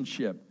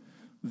relationship.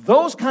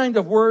 Those kind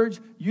of words,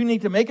 you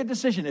need to make a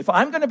decision. If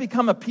I'm going to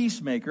become a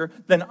peacemaker,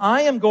 then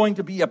I am going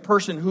to be a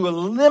person who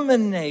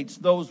eliminates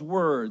those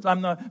words.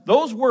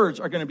 Those words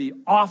are going to be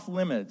off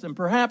limits. And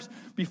perhaps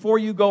before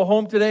you go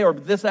home today or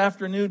this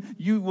afternoon,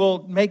 you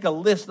will make a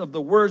list of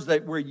the words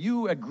where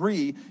you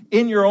agree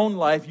in your own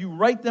life. You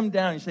write them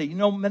down and say,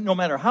 no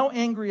matter how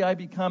angry I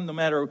become, no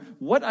matter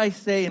what I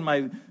say in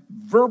my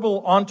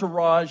verbal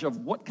entourage of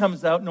what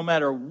comes out, no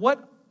matter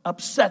what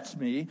upsets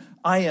me,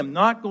 I am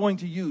not going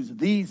to use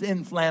these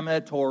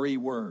inflammatory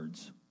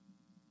words.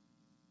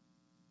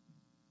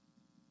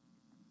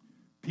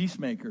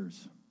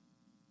 Peacemakers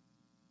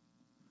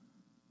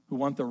who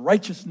want the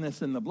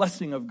righteousness and the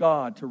blessing of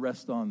God to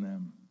rest on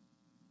them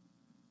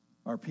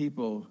are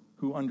people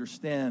who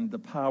understand the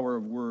power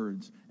of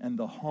words and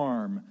the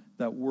harm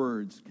that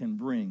words can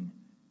bring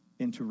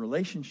into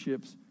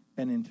relationships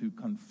and into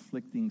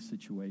conflicting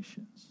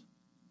situations.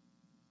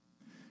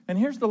 And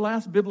here's the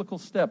last biblical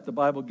step the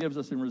Bible gives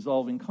us in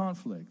resolving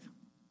conflict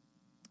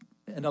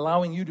and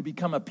allowing you to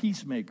become a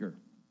peacemaker.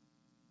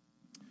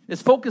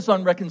 It's focus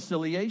on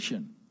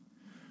reconciliation.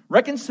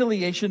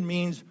 Reconciliation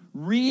means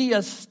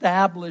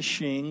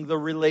reestablishing the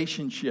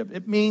relationship.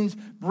 It means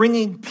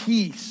bringing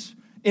peace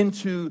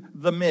into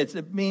the midst.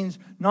 It means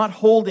not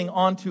holding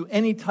on to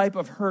any type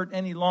of hurt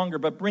any longer,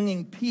 but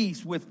bringing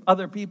peace with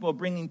other people,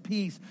 bringing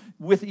peace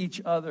with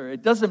each other.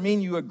 It doesn't mean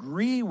you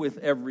agree with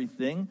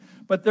everything,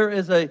 but there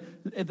is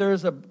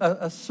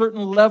a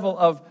certain level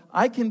of,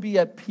 I can be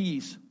at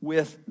peace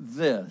with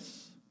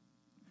this.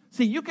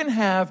 See, you can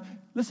have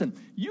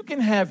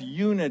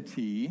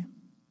unity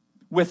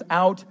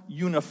without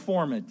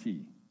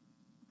uniformity.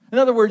 In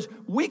other words,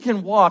 we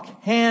can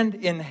walk hand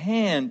in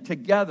hand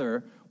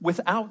together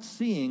without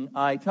seeing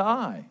eye to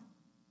eye.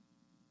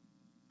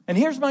 And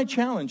here's my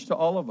challenge to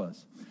all of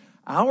us.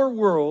 Our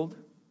world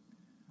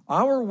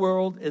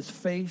is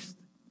faced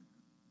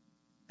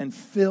and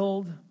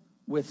filled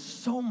with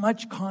so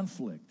much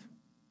conflict.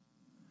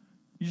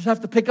 You just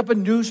have to pick up a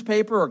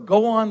newspaper or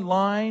go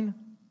online.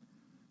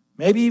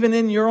 Maybe even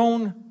in your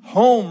own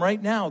home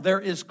right now, there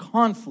is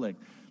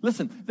conflict.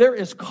 Listen, there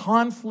is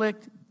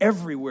conflict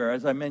everywhere,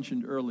 as I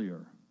mentioned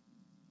earlier.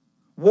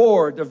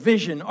 War,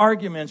 division,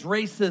 arguments,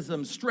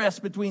 racism, stress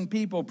between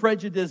people,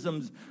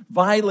 prejudices,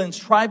 violence,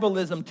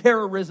 tribalism,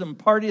 terrorism,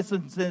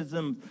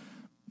 partisanism,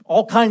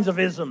 all kinds of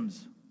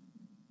isms.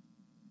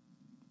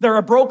 There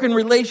are broken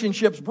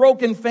relationships,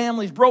 broken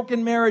families,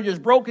 broken marriages,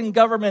 broken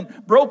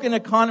government, broken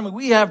economy.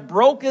 We have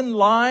broken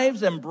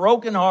lives and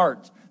broken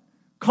hearts.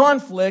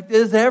 Conflict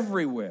is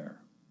everywhere.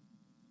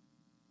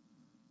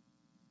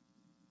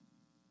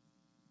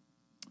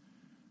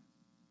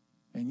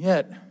 And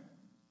yet,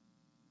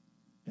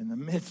 in the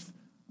midst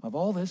of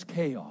all this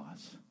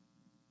chaos,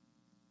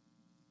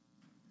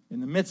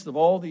 in the midst of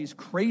all these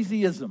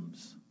crazy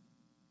isms,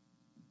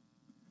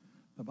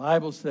 the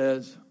Bible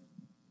says,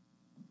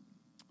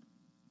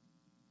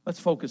 let's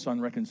focus on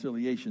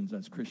reconciliations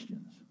as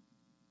Christians.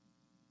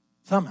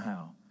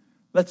 Somehow,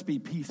 let's be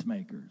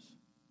peacemakers.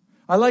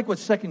 I like what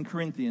 2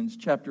 Corinthians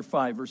chapter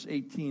 5, verse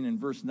 18 and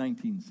verse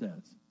 19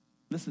 says.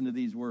 Listen to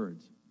these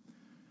words.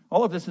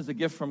 All of this is a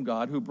gift from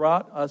God who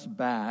brought us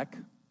back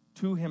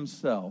to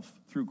himself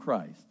through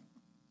Christ.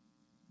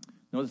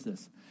 Notice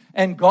this.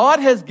 And God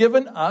has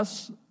given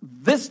us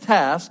this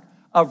task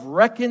of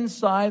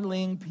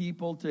reconciling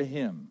people to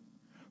him.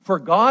 For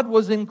God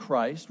was in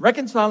Christ,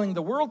 reconciling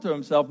the world to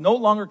himself, no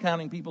longer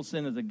counting people's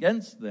sin as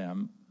against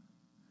them.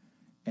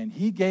 And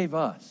he gave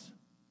us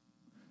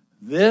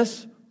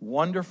this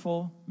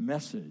wonderful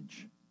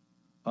message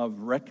of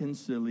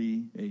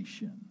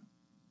reconciliation.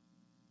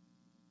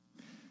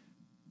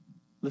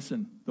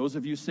 Listen, those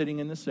of you sitting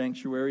in the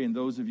sanctuary and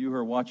those of you who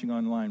are watching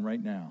online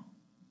right now,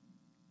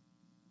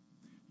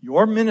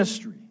 your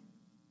ministry,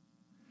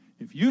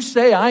 if you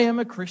say, I am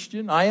a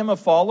Christian, I am a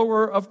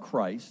follower of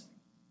Christ,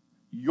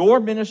 your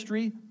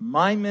ministry,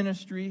 my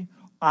ministry,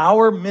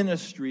 our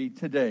ministry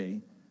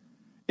today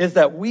is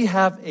that we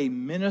have a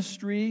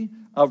ministry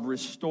of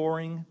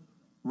restoring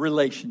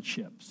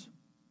relationships,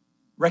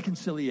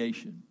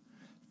 reconciliation.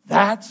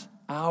 That's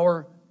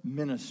our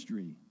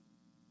ministry.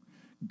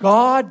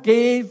 God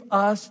gave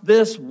us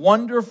this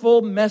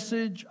wonderful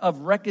message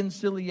of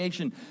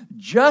reconciliation.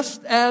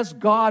 Just as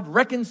God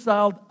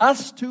reconciled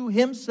us to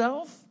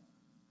himself,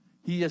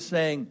 he is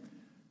saying,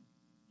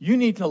 you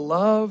need to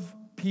love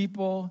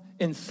people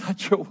in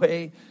such a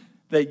way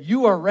that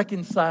you are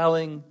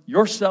reconciling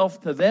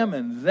yourself to them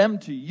and them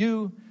to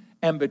you,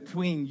 and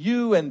between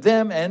you and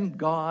them and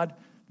God,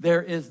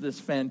 there is this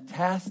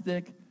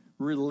fantastic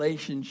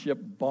relationship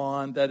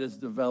bond that is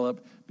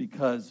developed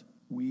because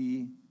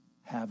we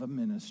have a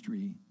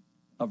ministry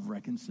of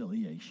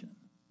reconciliation.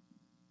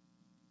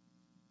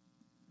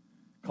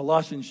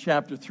 Colossians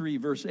chapter 3,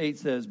 verse 8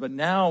 says, but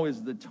now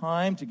is the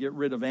time to get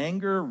rid of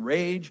anger,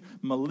 rage,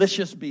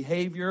 malicious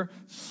behavior,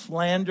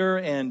 slander,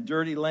 and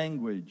dirty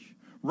language.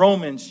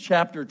 Romans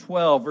chapter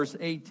 12, verse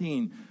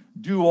 18,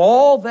 do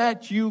all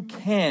that you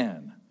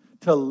can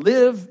to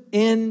live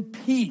in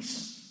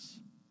peace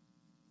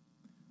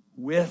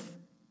with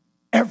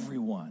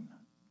everyone.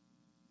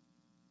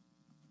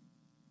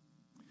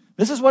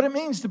 This is what it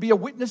means to be a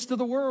witness to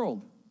the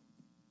world.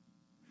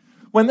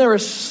 When there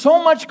is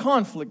so much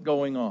conflict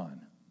going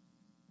on,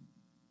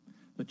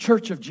 the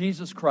Church of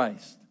Jesus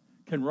Christ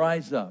can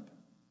rise up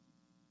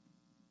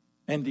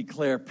and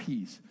declare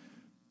peace.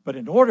 But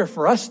in order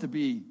for us to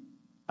be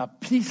a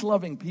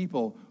peace-loving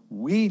people,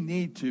 we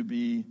need to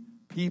be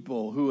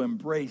people who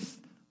embrace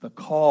the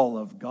call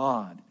of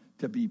God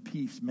to be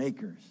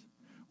peacemakers.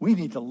 We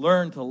need to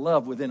learn to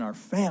love within our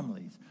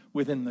families,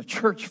 within the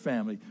church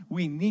family.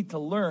 We need to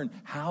learn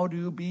how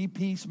to be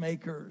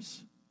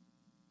peacemakers.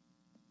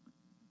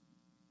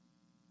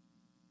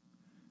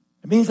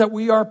 It means that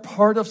we are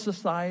part of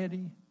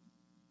society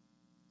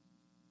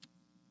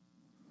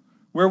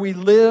where we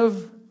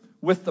live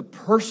with the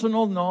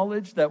personal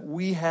knowledge that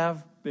we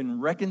have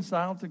been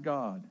reconciled to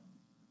God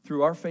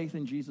through our faith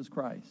in Jesus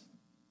Christ.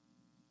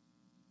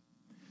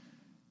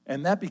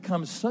 And that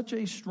becomes such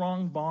a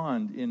strong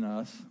bond in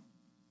us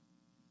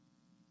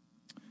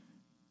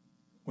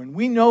when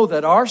we know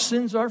that our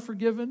sins are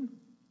forgiven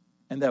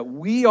and that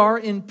we are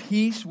in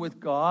peace with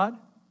God,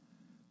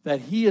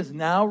 that He is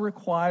now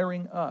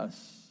requiring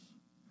us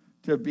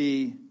to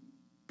be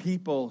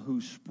people who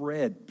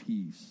spread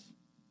peace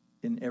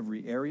in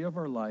every area of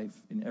our life,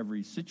 in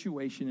every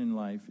situation in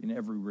life, in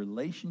every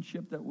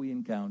relationship that we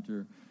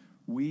encounter.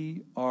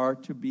 We are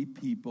to be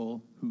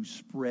people who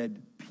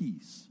spread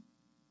peace.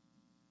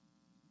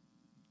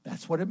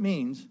 That's what it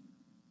means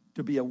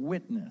to be a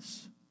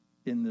witness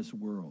in this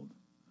world.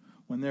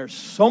 When there's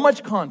so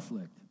much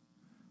conflict,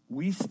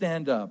 we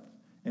stand up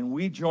and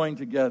we join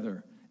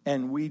together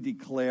and we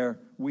declare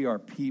we are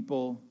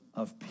people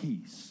of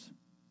peace.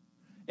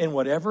 In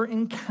whatever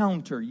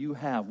encounter you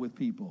have with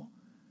people,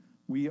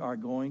 we are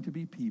going to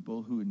be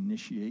people who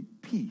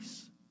initiate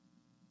peace.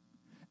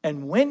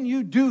 And when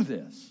you do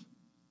this,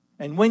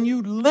 and when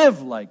you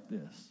live like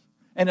this,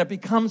 and it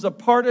becomes a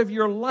part of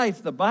your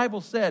life, the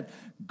Bible says,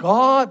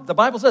 God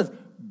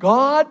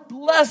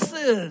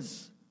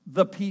blesses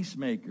the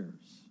peacemakers.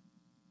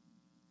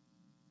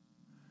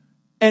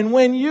 And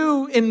when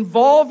you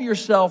involve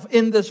yourself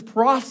in this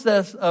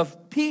process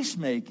of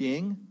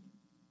peacemaking,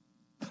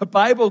 the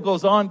Bible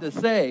goes on to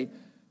say,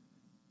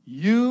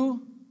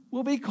 you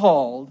will be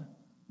called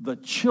the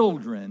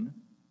children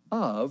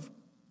of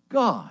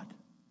God.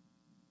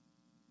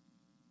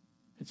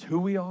 It's who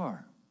we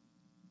are.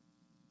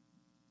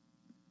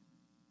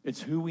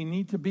 It's who we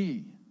need to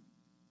be.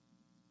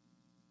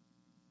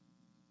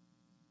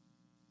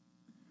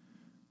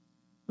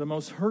 The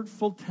most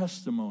hurtful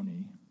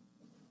testimony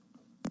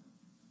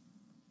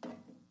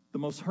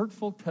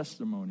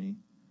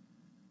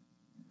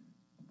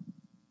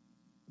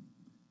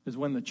is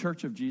when the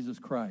Church of Jesus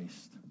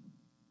Christ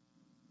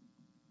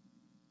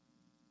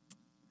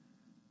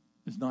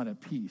is not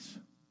at peace,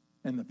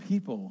 and the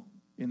people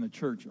in the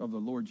church of the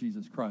Lord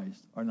Jesus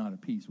Christ are not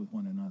at peace with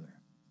one another.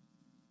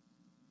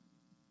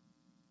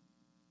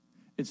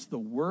 It's the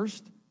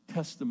worst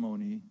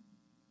testimony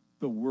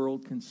the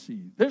world can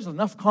see. There's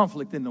enough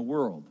conflict in the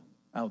world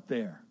out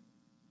there.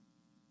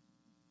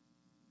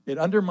 It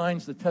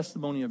undermines the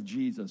testimony of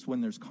Jesus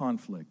when there's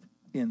conflict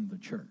in the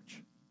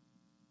church.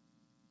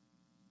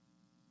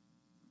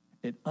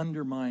 It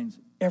undermines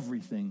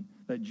everything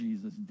that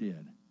Jesus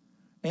did.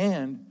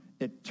 And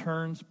it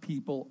turns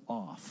people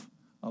off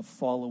of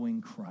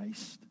following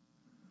Christ.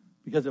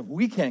 Because if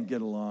we can't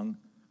get along,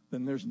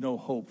 then there's no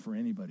hope for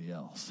anybody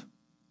else.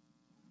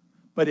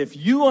 But if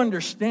you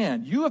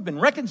understand, you have been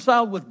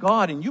reconciled with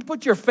God and you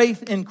put your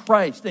faith in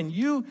Christ and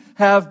you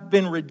have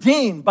been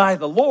redeemed by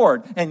the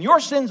Lord and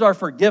your sins are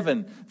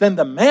forgiven, then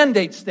the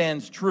mandate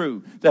stands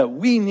true that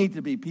we need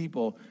to be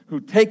people who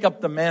take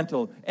up the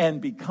mantle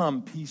and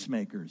become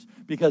peacemakers.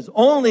 Because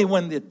only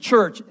when the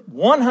church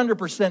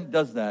 100%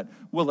 does that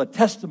will the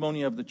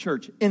testimony of the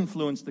church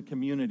influence the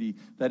community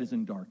that is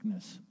in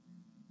darkness.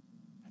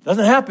 It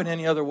doesn't happen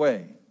any other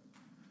way.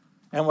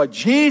 And what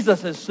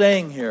Jesus is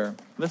saying here,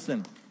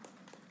 listen,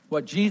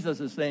 what Jesus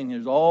is saying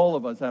is all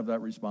of us have that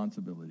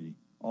responsibility.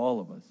 All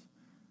of us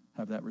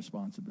have that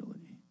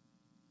responsibility.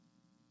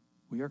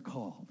 We are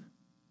called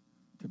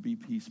to be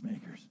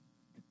peacemakers.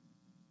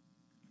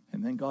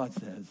 And then God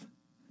says,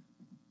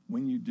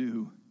 when you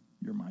do,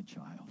 you're my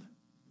child.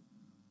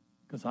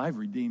 Because I've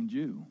redeemed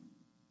you.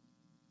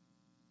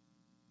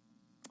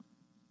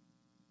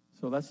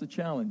 So that's the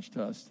challenge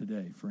to us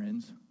today,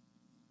 friends,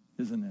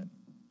 isn't it?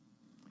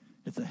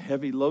 It's a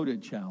heavy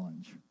loaded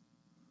challenge.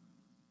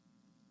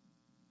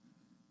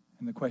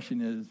 And the question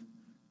is,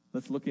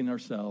 let's look in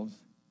ourselves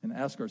and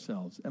ask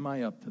ourselves, am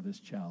I up to this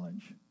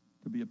challenge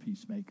to be a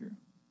peacemaker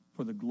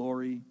for the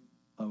glory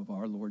of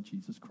our Lord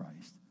Jesus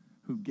Christ,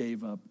 who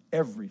gave up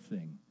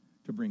everything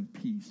to bring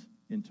peace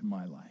into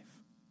my life?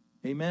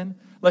 Amen?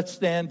 Let's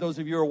stand. Those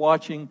of you who are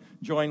watching,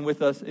 join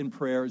with us in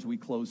prayer as we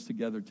close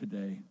together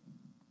today.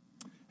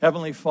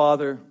 Heavenly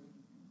Father,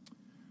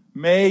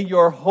 may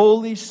your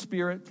Holy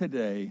Spirit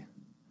today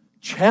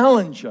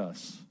challenge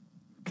us,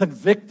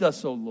 convict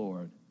us, O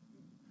Lord,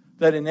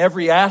 that in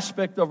every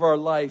aspect of our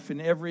life,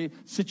 in every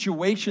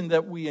situation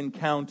that we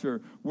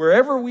encounter,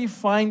 wherever we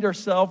find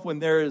ourselves, when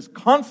there is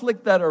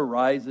conflict that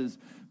arises,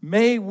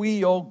 May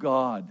we, O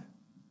God,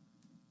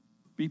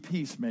 be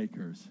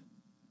peacemakers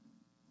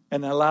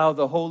and allow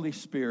the Holy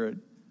Spirit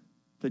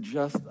to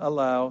just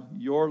allow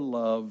your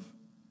love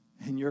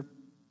and your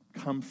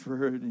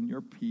comfort and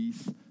your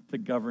peace to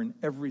govern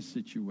every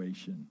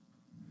situation.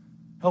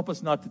 Help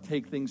us not to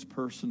take things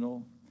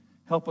personal.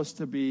 Help us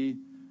to be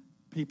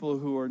people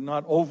who are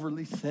not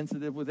overly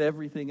sensitive with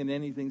everything and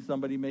anything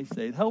somebody may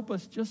say. Help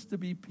us just to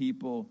be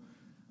people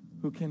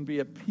who can be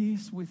at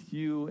peace with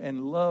you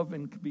and love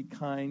and be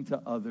kind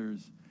to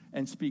others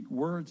and speak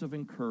words of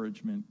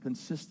encouragement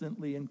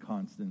consistently and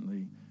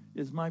constantly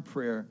is my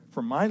prayer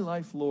for my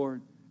life,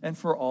 Lord, and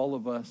for all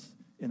of us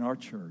in our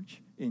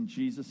church. In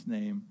Jesus'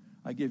 name,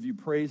 I give you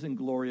praise and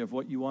glory of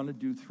what you want to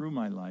do through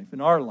my life,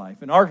 in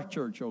our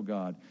church, oh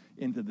God,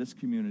 into this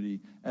community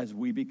as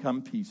we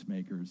become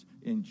peacemakers.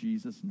 In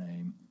Jesus'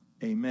 name,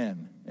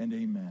 amen and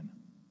amen.